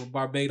go to a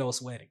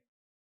Barbados wedding."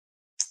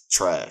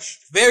 Trash.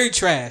 Very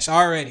trash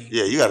already.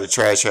 Yeah, you got a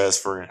trash ass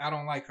friend. I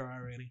don't like her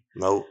already.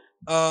 Nope.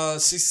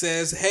 She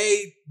says,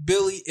 "Hey,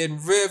 Billy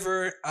and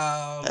River.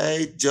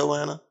 Hey,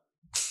 Joanna.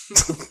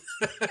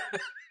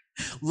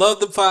 Love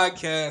the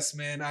podcast,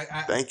 man. I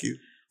Thank you.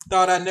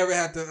 Thought I never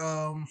had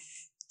to.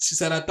 She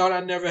said, I thought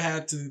I never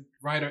had to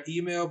write her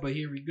email, but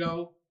here we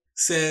go.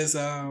 Says,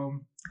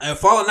 I've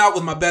fallen out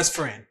with my best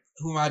friend,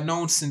 whom I've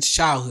known since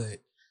childhood.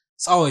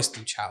 It's always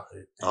through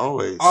childhood.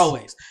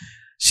 Always.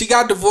 She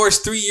got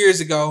divorced 3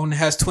 years ago and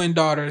has twin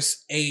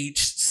daughters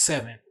aged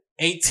 7.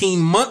 18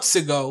 months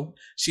ago,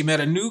 she met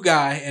a new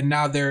guy and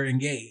now they're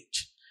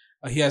engaged.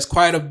 He has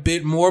quite a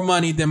bit more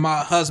money than my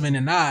husband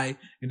and I,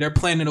 and they're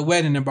planning a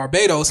wedding in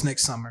Barbados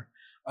next summer.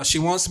 She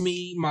wants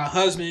me, my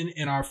husband,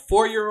 and our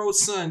 4-year-old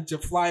son to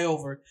fly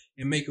over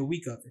and make a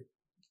week of it.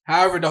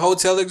 However, the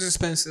hotel is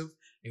expensive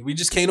and we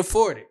just can't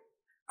afford it.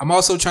 I'm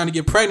also trying to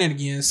get pregnant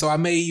again, so I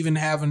may even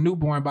have a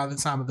newborn by the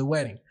time of the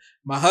wedding.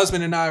 My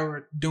husband and I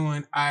were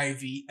doing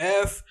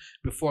IVF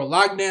before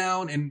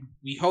lockdown, and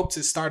we hope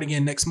to start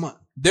again next month.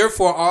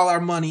 Therefore, all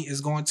our money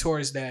is going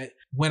towards that.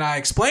 When I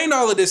explained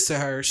all of this to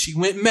her, she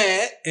went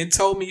mad and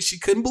told me she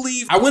couldn't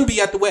believe I wouldn't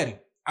be at the wedding.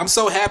 I'm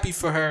so happy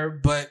for her,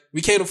 but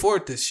we can't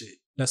afford this shit.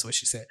 That's what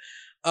she said.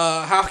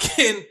 How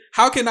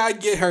can I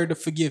get her to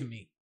forgive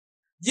me?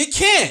 You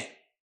can't.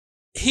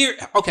 Here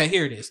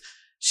it is.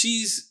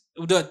 She's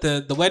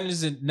the wedding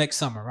is in next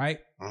summer, right?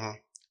 Uh-huh.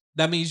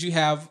 That means you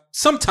have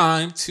some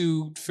time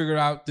to figure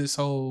out this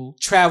whole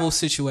travel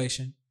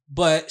situation.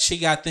 But she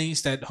got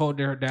things that hold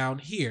her down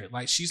here.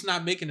 Like, she's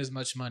not making as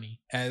much money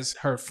as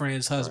her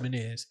friend's husband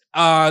is.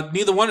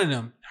 Neither one of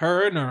them,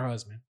 her and her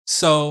husband.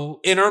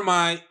 So in her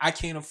mind, I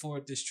can't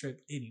afford this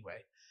trip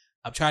anyway.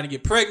 I'm trying to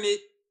get pregnant.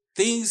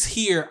 Things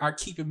here are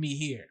keeping me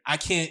here. I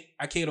can't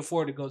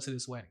afford to go to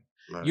this wedding.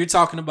 Right. You're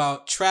talking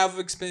about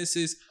travel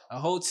expenses, a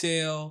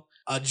hotel,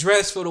 a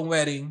dress for the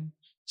wedding.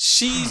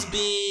 She's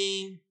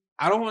being,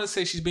 I don't want to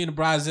say she's being a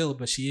bridezilla,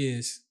 but she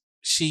is.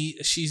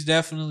 She's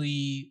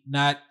definitely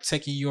not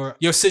taking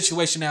your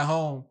situation at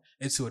home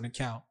into an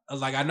account.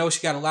 Like, I know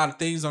she got a lot of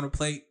things on her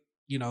plate.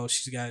 You know,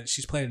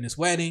 she's planning this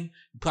wedding,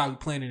 probably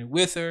planning it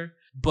with her.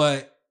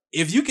 But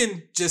if you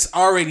can just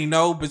already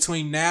know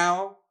between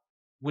now,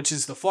 which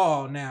is the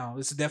fall now,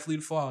 it's definitely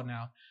the fall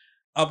now,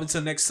 up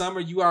until next summer,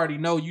 you already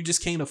know you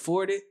just can't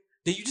afford it,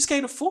 then you just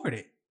can't afford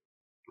it.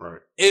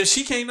 Right. If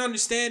she can't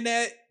understand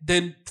that,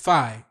 then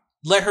fine.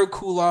 Let her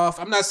cool off.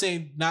 I'm not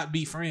saying not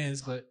be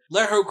friends, but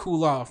let her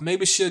cool off.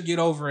 Maybe she'll get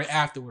over it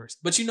afterwards.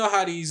 But you know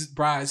how these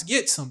brides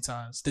get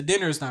sometimes. The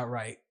dinner's not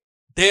right.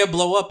 They'll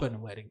blow up in the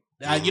wedding.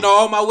 Mm-hmm.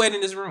 Oh, my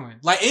wedding is ruined.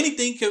 Like,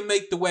 anything can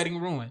make the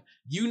wedding ruined.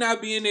 You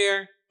not being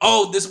there,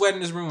 oh, this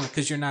wedding is ruined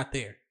because you're not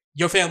there.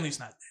 Your family's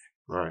not there.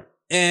 Right.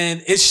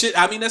 And it should,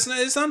 I mean,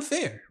 it's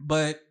unfair.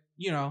 But,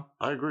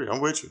 I agree.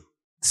 I'm with you.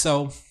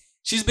 So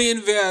she's being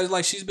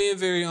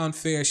very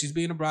unfair. She's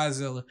being a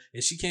bridezilla.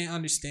 And she can't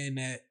understand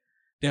that.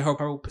 Then her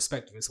whole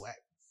perspective is whack.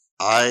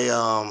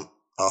 I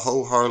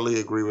wholeheartedly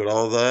agree with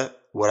all that.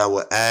 What I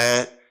would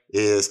add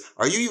is,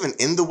 are you even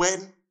in the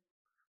wedding?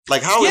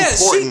 Like, how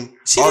important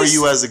are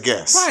you as a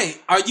guest?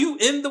 Right. Are you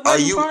in the wedding? Are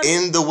you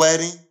in the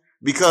wedding?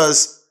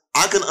 Because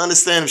I can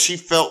understand if she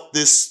felt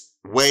this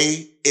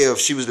way if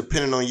she was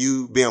depending on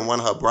you being one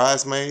of her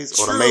bridesmaids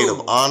or the maid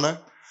of honor.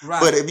 Right.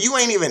 But if you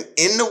ain't even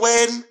in the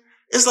wedding,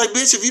 it's like,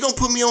 bitch, if you don't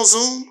put me on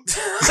Zoom,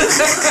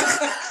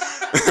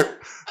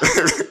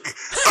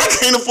 I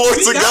can't afford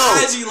to go. We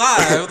got IG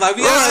Live. Like,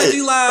 we got Right,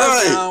 IG Live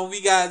right. now.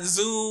 We got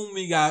Zoom.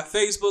 We got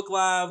Facebook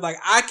Live. Like,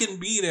 I can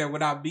be there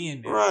without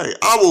being there. Right.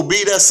 I will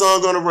be that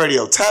song on the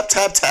radio. Tap,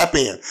 tap, tap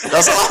in.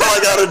 That's all I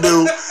gotta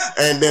do.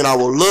 And then I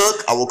will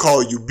look. I will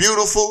call you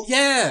beautiful.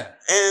 Yeah.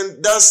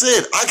 And that's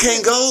it. I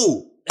can't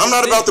go. I'm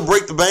not about to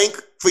break the bank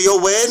for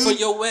your wedding. For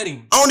your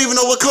wedding. I don't even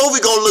know what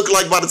COVID gonna look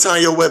like by the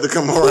time your wedding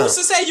come around. Who's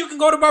to say you can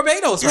go to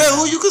Barbados? Yeah,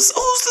 who's to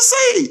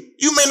say?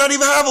 You may not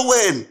even have a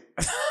wedding.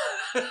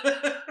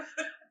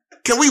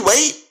 Can we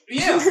wait?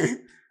 Yeah.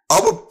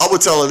 I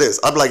would tell her this.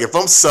 I'd be like, if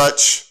I'm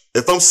such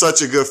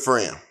a good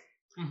friend,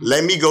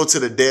 let me go to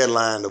the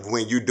deadline of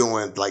when you're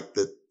doing like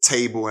the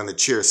table and the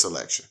chair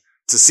selection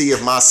to see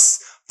if my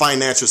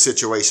financial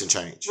situation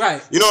changed.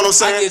 Right. You know what I'm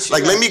saying? I get you,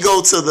 Like, right. let me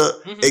go to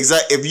the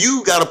exact. If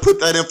you got to put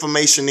that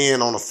information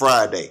in on a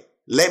Friday,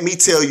 let me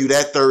tell you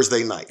that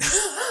Thursday night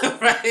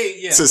Right.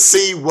 Yeah. to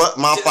see what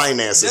my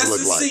finances just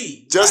look to like.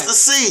 see. Just Right. to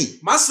see.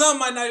 My son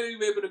might not even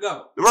be able to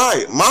go.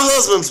 Right. My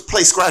husband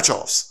play scratch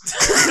offs.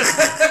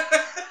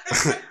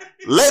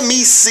 Let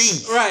me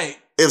see Right.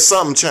 if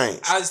something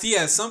changed.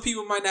 Yeah. Some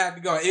people might not have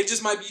to go. It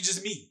just might be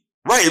just me.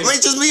 Right. It may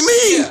just be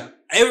me. Yeah.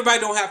 Everybody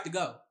don't have to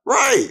go.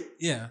 Right.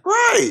 Yeah.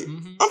 Right.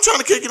 I'm trying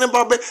to kick it in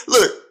Barbados.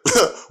 Look,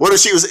 what if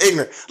she was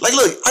ignorant? Like,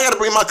 look, I got to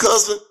bring my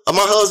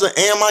husband,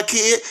 and my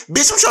kid.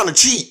 Bitch, I'm trying to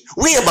cheat.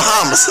 We in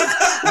Bahamas.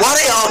 Why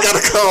they all got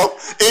to come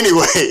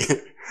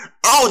anyway?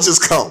 I'll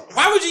just come.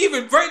 Why would you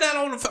even break that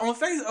on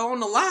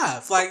the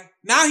live? Like,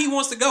 now he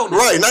wants to go. Now.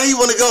 Right. Now he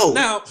want to go.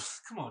 Now,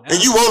 come on. Now.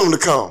 And you want him to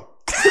come.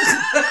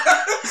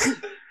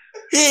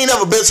 He ain't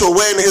never been to a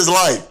wedding in his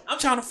life. I'm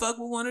trying to fuck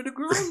with one of the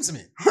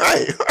groomsmen.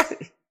 Right.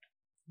 Right.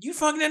 You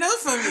fucking it up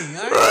for me.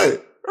 All right.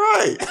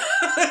 Right.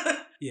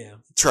 Yeah.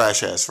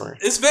 Trash ass friend.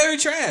 It's very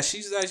trash.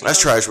 She's like, That's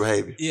trash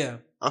behavior. Yeah.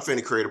 I'm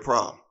finna create a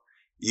problem.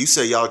 You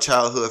say y'all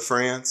childhood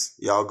friends.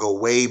 Y'all go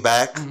way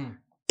back. Mm-hmm.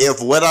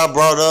 If what I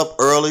brought up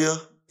earlier,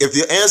 if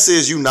your answer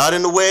is you not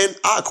in the wedding,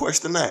 I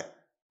question that.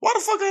 Why the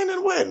fuck I ain't in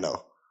the wedding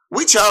though?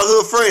 We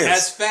childhood friends.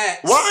 That's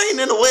facts. Why I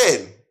ain't in the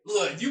wedding?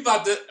 Look, you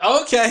about to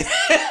okay.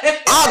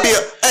 I'll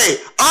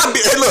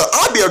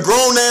be a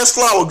grown ass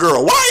flower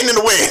girl. Why I ain't in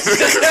the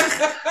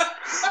wedding?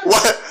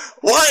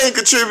 Why I ain't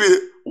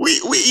contribute? We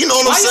you know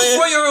what I'm saying?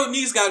 Why your 4-year-old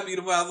niece gotta be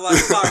the flower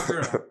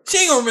girl? She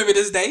ain't gonna remember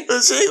this day.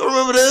 She ain't gonna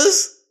remember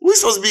this. We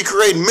supposed to be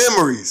creating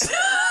memories.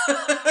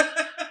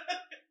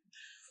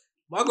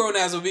 My grown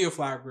ass will be a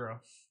flower girl.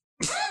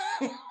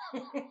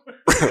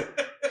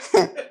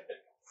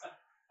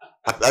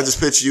 I just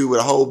picture you with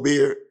a whole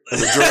beard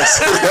and a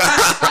dress.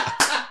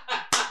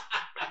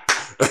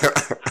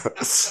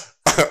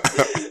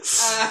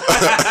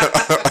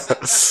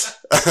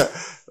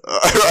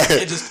 Right.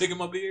 And just picking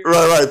my beard.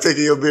 Right,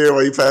 picking your beard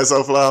while you pass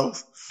out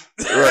flowers.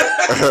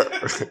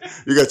 Right.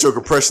 You got your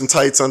compression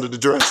tights under the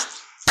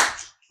dress.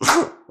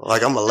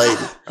 Like I'm a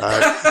lady. All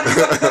right.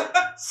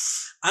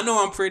 I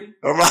know I'm pretty.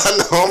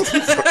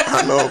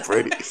 I know I'm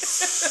pretty.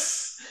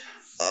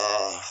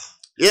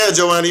 Yeah,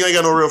 Joanna, you ain't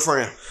got no real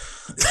friend.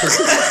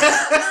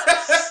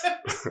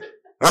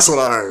 That's what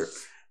I heard.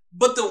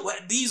 But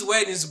these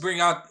weddings bring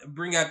out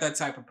that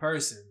type of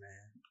person,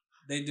 man.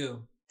 They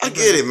do. I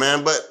get it,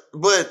 man, but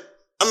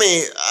I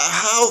mean,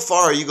 how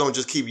far are you gonna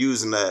just keep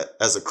using that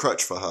as a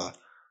crutch for her?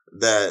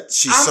 That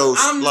she's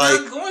I'm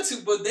not going to,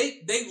 but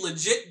they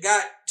legit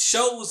got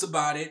shows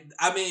about it.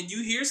 I mean,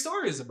 you hear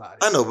stories about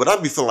it. I know, but I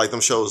be feeling like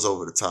them shows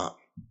over the top.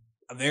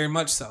 Very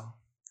much so.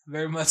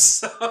 Very much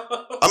so.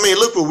 I mean,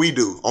 look what we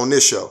do on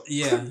this show.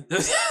 Yeah.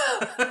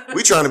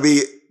 We trying to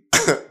be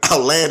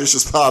outlandish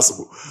as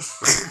possible.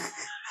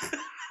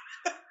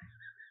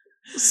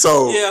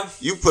 So yeah.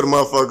 you put a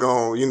motherfucker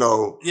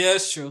on, Yeah,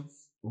 it's true.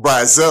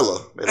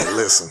 Bridezilla. Better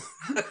listen.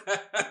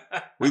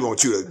 We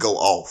want you to go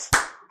off.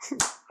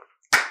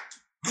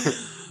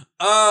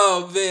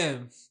 Oh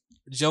man,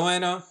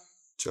 Joanna.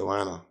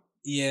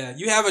 Yeah,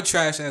 you have a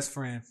trash ass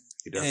friend.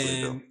 You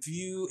definitely And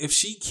if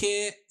she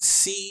can't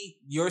see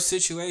your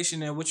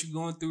situation and what you're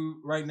going through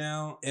right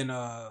now in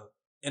a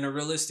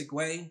realistic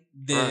way,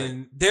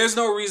 then there's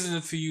no reason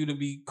for you to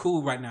be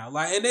cool right now.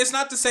 Like, and it's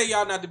not to say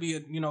y'all not to be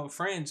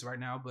friends right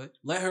now, but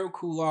let her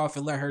cool off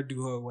and let her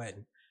do her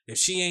wedding. If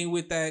she ain't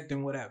with that,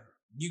 then whatever.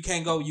 You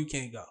can't go. You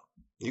can't go.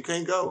 You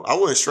can't go. I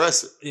wouldn't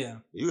stress it. Yeah.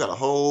 You got a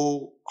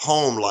whole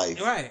home life.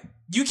 Right.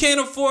 You can't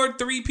afford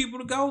 3 people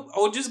to go,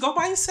 or just go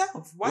by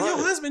yourself. Why your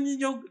Right. husband and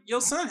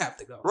your son have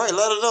to go? Right,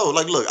 let her know.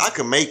 Like, look, I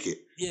can make it.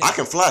 Yeah. I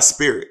can fly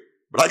Spirit,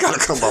 but I gotta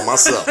come by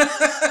myself.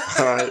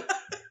 All right.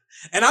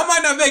 And I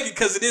might not make it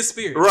because it is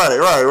Spirit.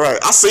 Right.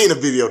 I seen a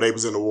video they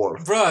was in the water.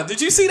 Bruh,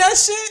 did you see that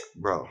shit?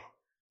 Bro.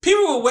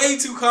 People were way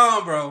too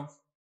calm, bro.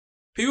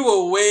 People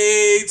were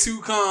way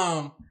too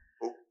calm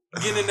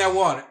getting in that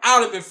water. I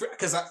would have been,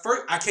 because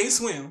I can't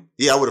swim.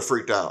 Yeah, I would have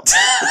freaked out.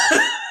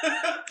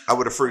 I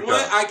would have freaked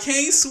out. I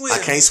can't swim. I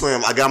can't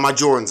swim. I got my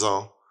Jordans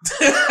on.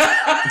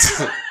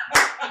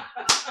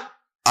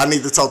 I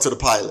need to talk to the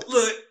pilot.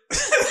 Look.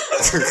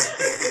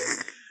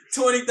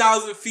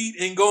 20,000 feet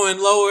and going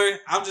lower.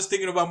 I'm just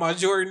thinking about my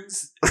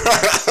Jordans.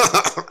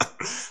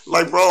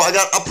 Like, bro,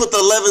 I put the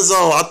 11s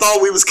on. I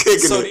thought we was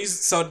kicking it.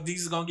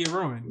 These are gonna get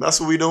ruined. That's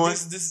what we doing?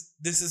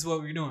 This is what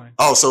we're doing.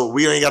 Oh, so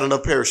we ain't got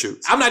enough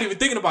parachutes. I'm not even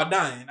thinking about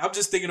dying. I'm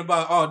just thinking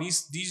about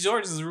these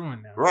Jordans is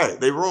ruined now. Right,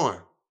 they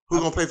ruined. Who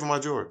gonna pay for my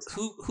Jordans?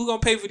 Who gonna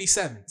pay for these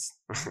 7s?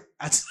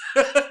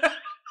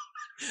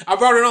 I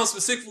brought it on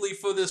specifically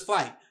for this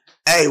flight.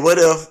 Hey, what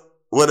if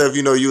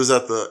you was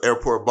at the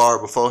airport bar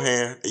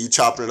beforehand and you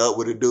chopping it up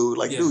with a dude?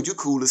 Like, dude, you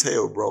cool as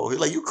hell, bro. He's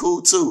like, you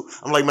cool too.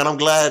 I'm like, man, I'm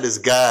glad as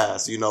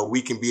guys,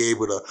 we can be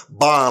able to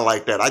bond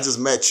like that. I just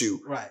met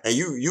you. Right. And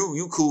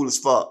you cool as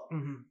fuck.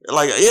 Mm-hmm.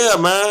 Like, yeah,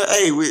 man.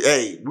 Hey,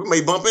 we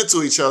may bump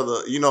into each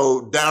other,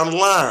 down the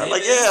line.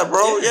 Like, yeah,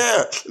 bro,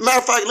 yeah. Matter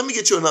of fact, let me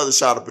get you another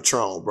shot of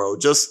Patron, bro.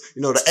 Just,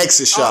 the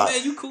exit shot. Oh,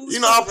 man, you cool as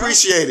fuck, I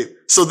appreciate it.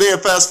 So then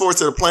fast forward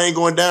to the plane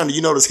going down and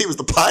you notice he was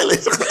the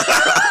pilot.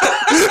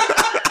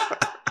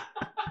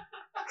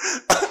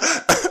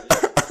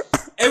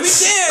 And we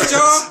did,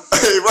 y'all.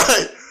 Hey,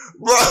 right.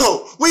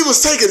 Bro, we was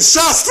taking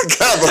shots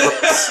together.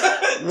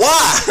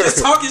 Why?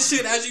 Just talking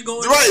shit as you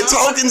going. Right,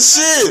 talking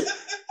shit.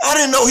 I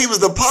didn't know he was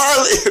the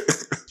pilot.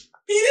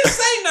 He didn't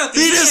say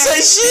nothing. He didn't say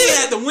shit. He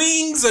had the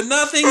wings or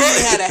nothing. Right.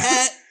 He had a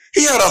hat.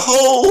 He had a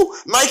whole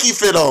Nike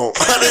fit on.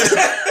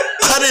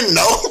 I didn't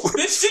know.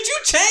 Did you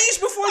change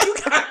before you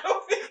got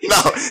over here?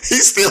 No,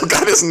 he still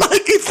got his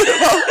Nike fit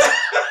on.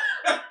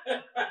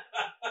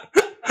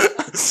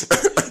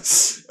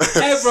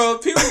 Hey, bro,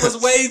 people was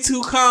way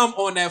too calm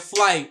on that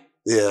flight.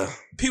 Yeah.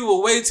 People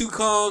were way too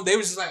calm. They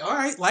was just like, all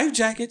right, life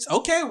jackets.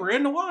 Okay, we're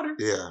in the water.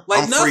 Yeah.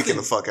 Like I'm nothing. freaking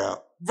the fuck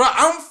out. Bro,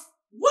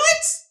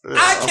 what? Yeah,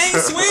 I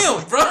can't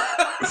swim, bro.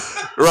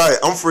 Right,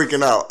 I'm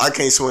freaking out. I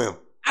can't swim.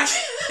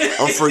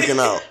 I'm freaking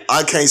out.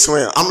 I can't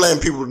swim. I'm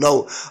letting people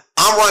know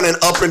I'm running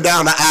up and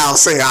down the aisle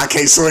saying I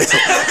can't swim.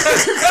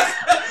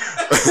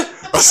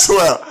 I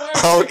swear.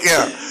 I don't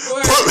care.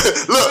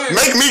 Look,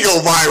 make me go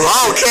viral.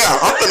 I don't care.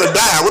 I'm finna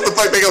die. What the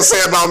fuck they gonna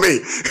say about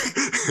me?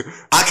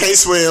 I can't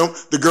swim.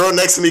 The girl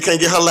next to me can't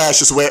get her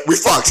lashes wet. We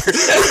fucked.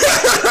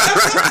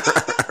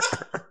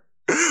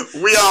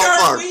 We all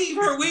fucked.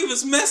 Her weave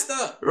was messed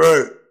up.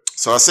 Right.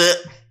 So I said,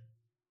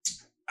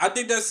 I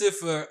think that's it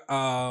for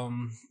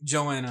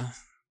Joanna.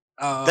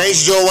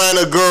 Thanks,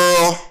 Joanna,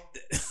 girl.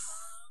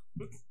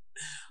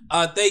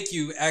 Thank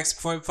you.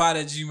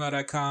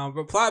 axpointpod@gmail.com.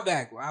 Reply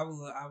back. I would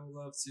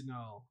love to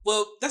know.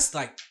 Well, that's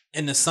like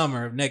in the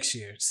summer of next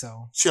year.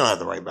 So she don't have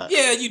to write back.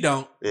 Yeah, you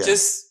don't. Yeah.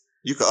 Just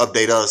you can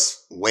update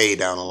us way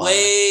down the line.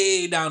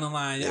 Way down the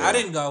line. Yeah. I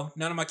didn't go.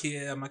 None of my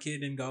kid. My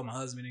kid didn't go. My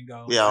husband didn't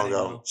go. Yeah, I don't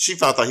go. She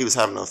found out he was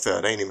having an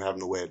affair. They ain't even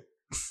having a wedding.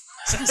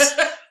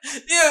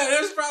 Yeah,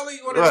 there's probably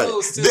one of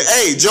those too.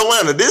 Hey,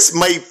 Joanna, this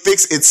might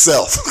fix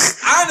itself.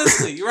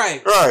 Honestly,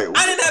 right. Right.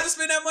 I didn't have to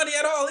spend that money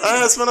at all either. I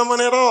didn't spend that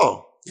money at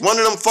all. One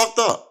of them fucked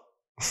up.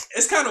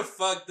 It's kind of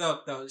fucked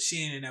up though.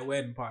 She ain't in that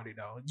wedding party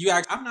though.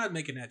 I'm not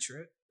making that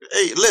trip.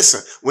 Hey,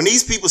 listen. When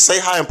these people say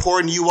how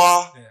important you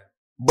are,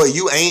 but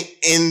you ain't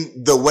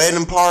in the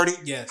wedding party,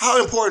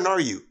 how important are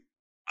you?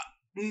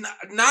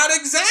 Not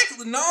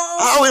exactly. No.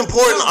 How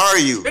important are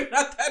you? You're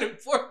not that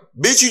important.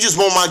 Bitch, you just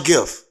want my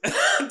gift.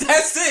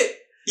 That's it.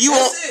 You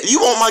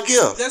want my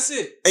gift. That's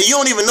it. And you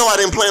don't even know I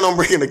didn't plan on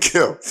bringing a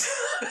gift.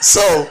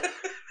 So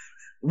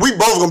we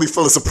both gonna be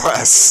full of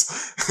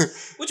surprise.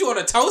 What, you want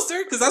a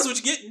toaster? Because that's what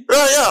you're getting. Yeah.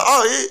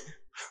 Oh, yeah.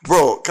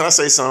 Bro, can I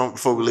say something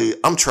before we leave?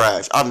 I'm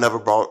trash. I've never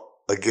brought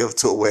a gift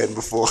to a wedding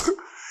before.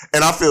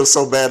 And I feel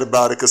so bad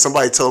about it because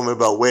somebody told me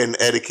about wedding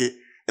etiquette.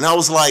 And I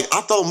was like,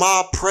 I thought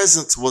my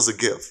presence was a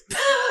gift.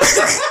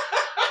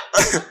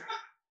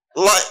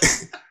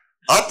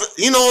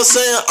 You know what I'm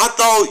saying? I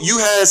thought you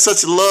had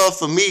such love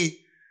for me.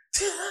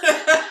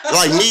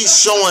 Like me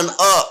showing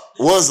up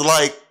was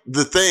like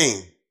the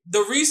thing.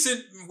 The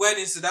recent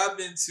weddings that I've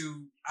been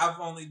to, I've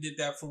only did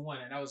that for one,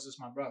 and that was just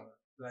my brother.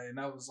 Like, and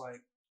I was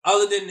like,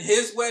 other than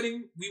his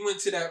wedding, we went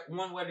to that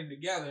one wedding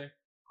together.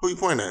 Who you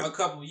pointing at? A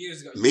couple of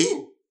years ago. Me?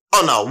 You.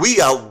 Oh no,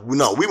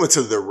 we went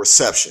to the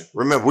reception.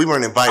 Remember, we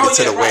weren't invited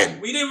to the wedding.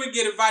 We didn't even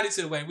get invited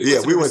to the wedding.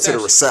 We went to the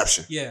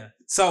reception. Yeah.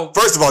 So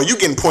first of all, you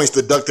getting points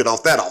deducted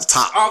off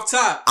top. Off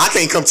top. I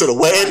can't come to the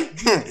wedding.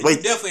 Wait,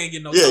 you definitely ain't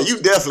getting no. Yeah,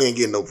 you definitely ain't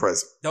getting no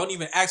present. Don't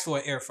even ask for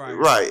an air fryer.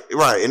 Right.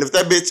 And if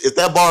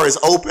that bar is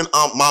open,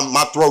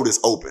 my throat is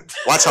open.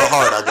 Watch how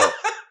hard I go.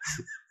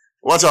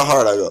 Watch how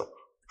hard I go.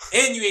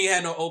 And you ain't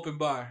had no open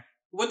bar.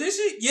 Well, did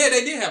she? Yeah,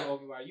 they did have an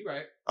open bar. You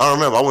right. I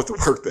remember. I went to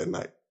work that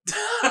night.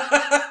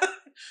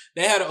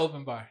 They had an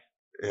open bar.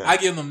 Yeah. I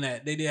give them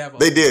that. They did have.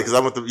 They did because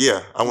I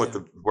went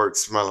to work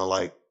smelling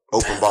like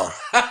open bar.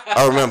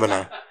 I remember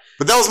now.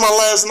 But that was my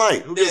last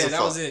night. Who gives a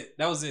fuck?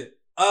 That was it.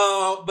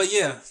 But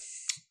yeah.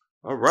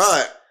 All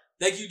right.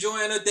 Thank you,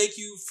 Joanna. Thank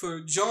you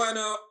for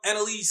Joanna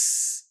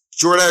Annalise.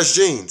 Jordache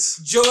Jeans.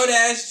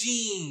 Jordache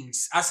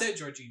Jeans. I said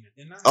Georgina,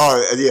 didn't I?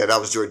 Oh yeah,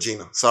 that was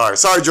Georgina.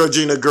 Sorry,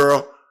 Georgina,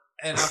 girl.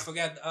 And I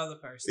forgot the other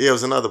person. Yeah, it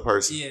was another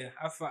person. Yeah,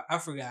 I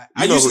forgot.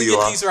 You I know usually who you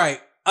get are. these right.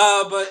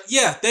 But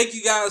yeah, thank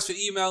you guys for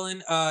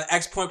emailing.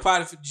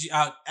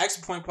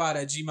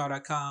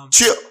 axpointpod@gmail.com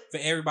Chill. for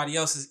everybody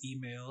else's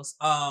emails.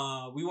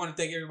 We want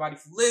to thank everybody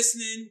for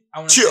listening. I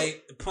want to Chill.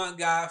 thank the Punt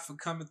Guy for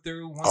coming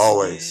through once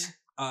Always.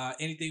 again.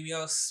 Anything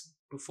else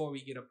before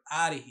we get up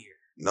out of here?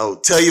 No,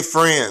 tell your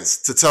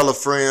friends to tell a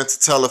friend to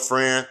tell a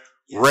friend.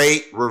 Yeah.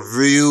 Rate,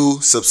 review,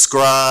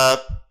 subscribe.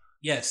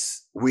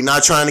 Yes. We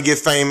not trying to get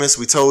famous.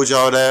 We told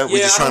y'all that. We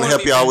just trying to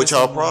help y'all with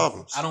y'all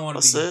problems. I don't want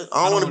to That's be. it.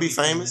 I don't want to be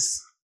famous.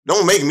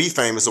 Don't make me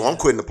famous, so I'm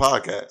quitting the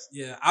podcast.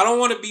 Yeah, I don't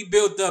want to be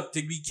built up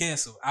to be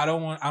canceled. I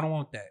don't want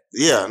that.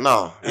 Yeah,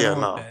 no. I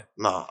don't want No. that.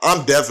 No.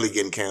 I'm definitely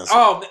getting canceled.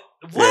 Oh,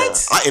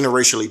 what? Yeah, I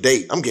interracially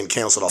date. I'm getting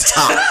canceled off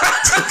top.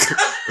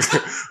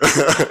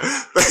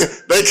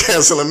 they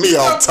canceling me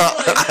off top.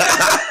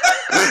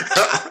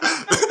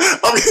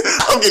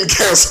 I'm getting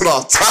canceled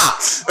off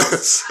top.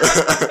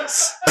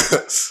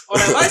 Oh,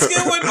 that light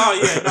skin one? Oh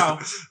yeah, no.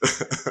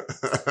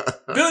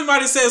 Billy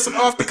might have said some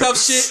off the cuff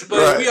shit, but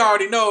Right. we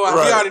already know.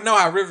 Right. We already know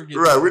how River gets.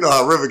 Right, we know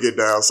how River get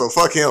down, so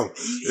fuck him.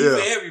 He Yeah.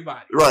 for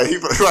everybody. Right,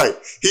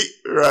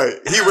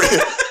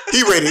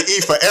 he rated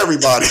E for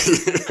everybody.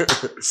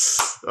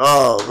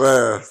 Oh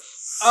man.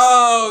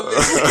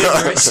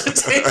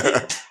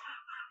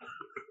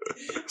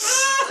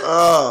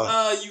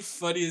 Oh, you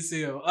funny as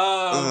hell.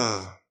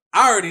 I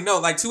already know.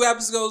 Like 2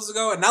 episodes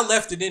ago, and I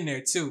left it in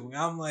there too.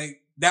 I'm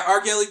like that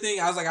R. Kelly thing.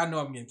 I was like, I know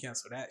I'm getting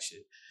canceled. That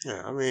shit.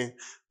 Yeah, I mean,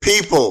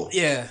 people,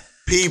 Yeah.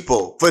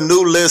 for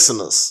new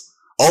listeners,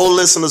 old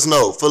listeners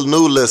know, for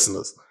new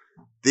listeners,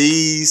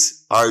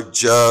 these are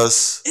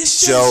just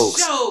It's jokes.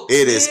 just jokes.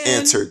 It is man.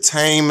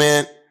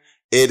 entertainment.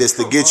 It is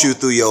to Come get you on.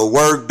 through your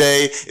work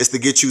day. It's to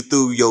get you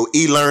through your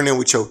e-learning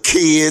with your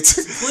kids.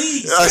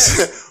 Please.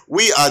 Yes.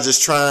 We are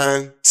just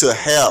trying to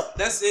help.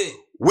 That's it.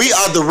 We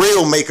are the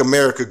real Make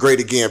America Great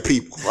Again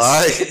people. All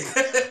right?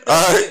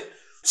 All right?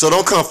 So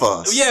don't come for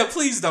us. Yeah,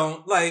 please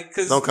don't. Like,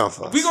 cause Don't come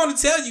for us. we're gonna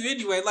tell you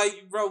anyway.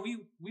 Like, bro, we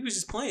was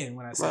just playing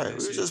when I said Right. that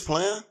We were shit. just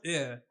playing.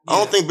 Yeah. I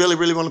don't think Billy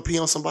really want to pee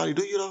on somebody.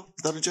 Do you though?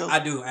 Is that a joke? I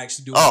do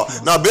actually do. Oh,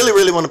 no, Billy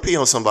really want to pee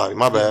on somebody.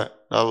 My bad.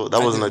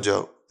 That wasn't do. a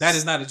joke. That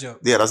is not a joke.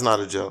 Yeah, that's not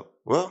a joke.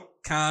 Well,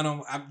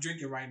 I'm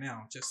drinking right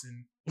now, just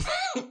in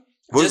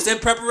Well- just in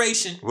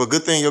preparation. well,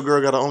 good thing your girl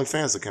got an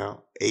OnlyFans account.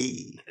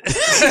 Hey.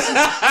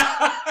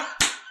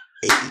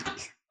 Hey.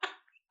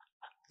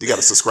 You got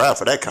to subscribe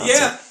for that content.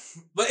 Yeah.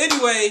 But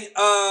anyway,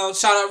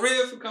 shout out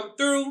Riv for coming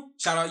through.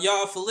 Shout out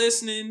y'all for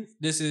listening.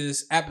 This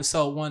is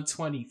episode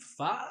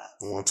 125.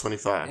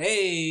 125.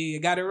 Hey, I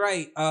got it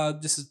right.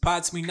 This is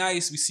Pod to Me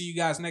Nice. We see you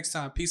guys next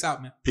time. Peace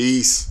out, man.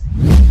 Peace.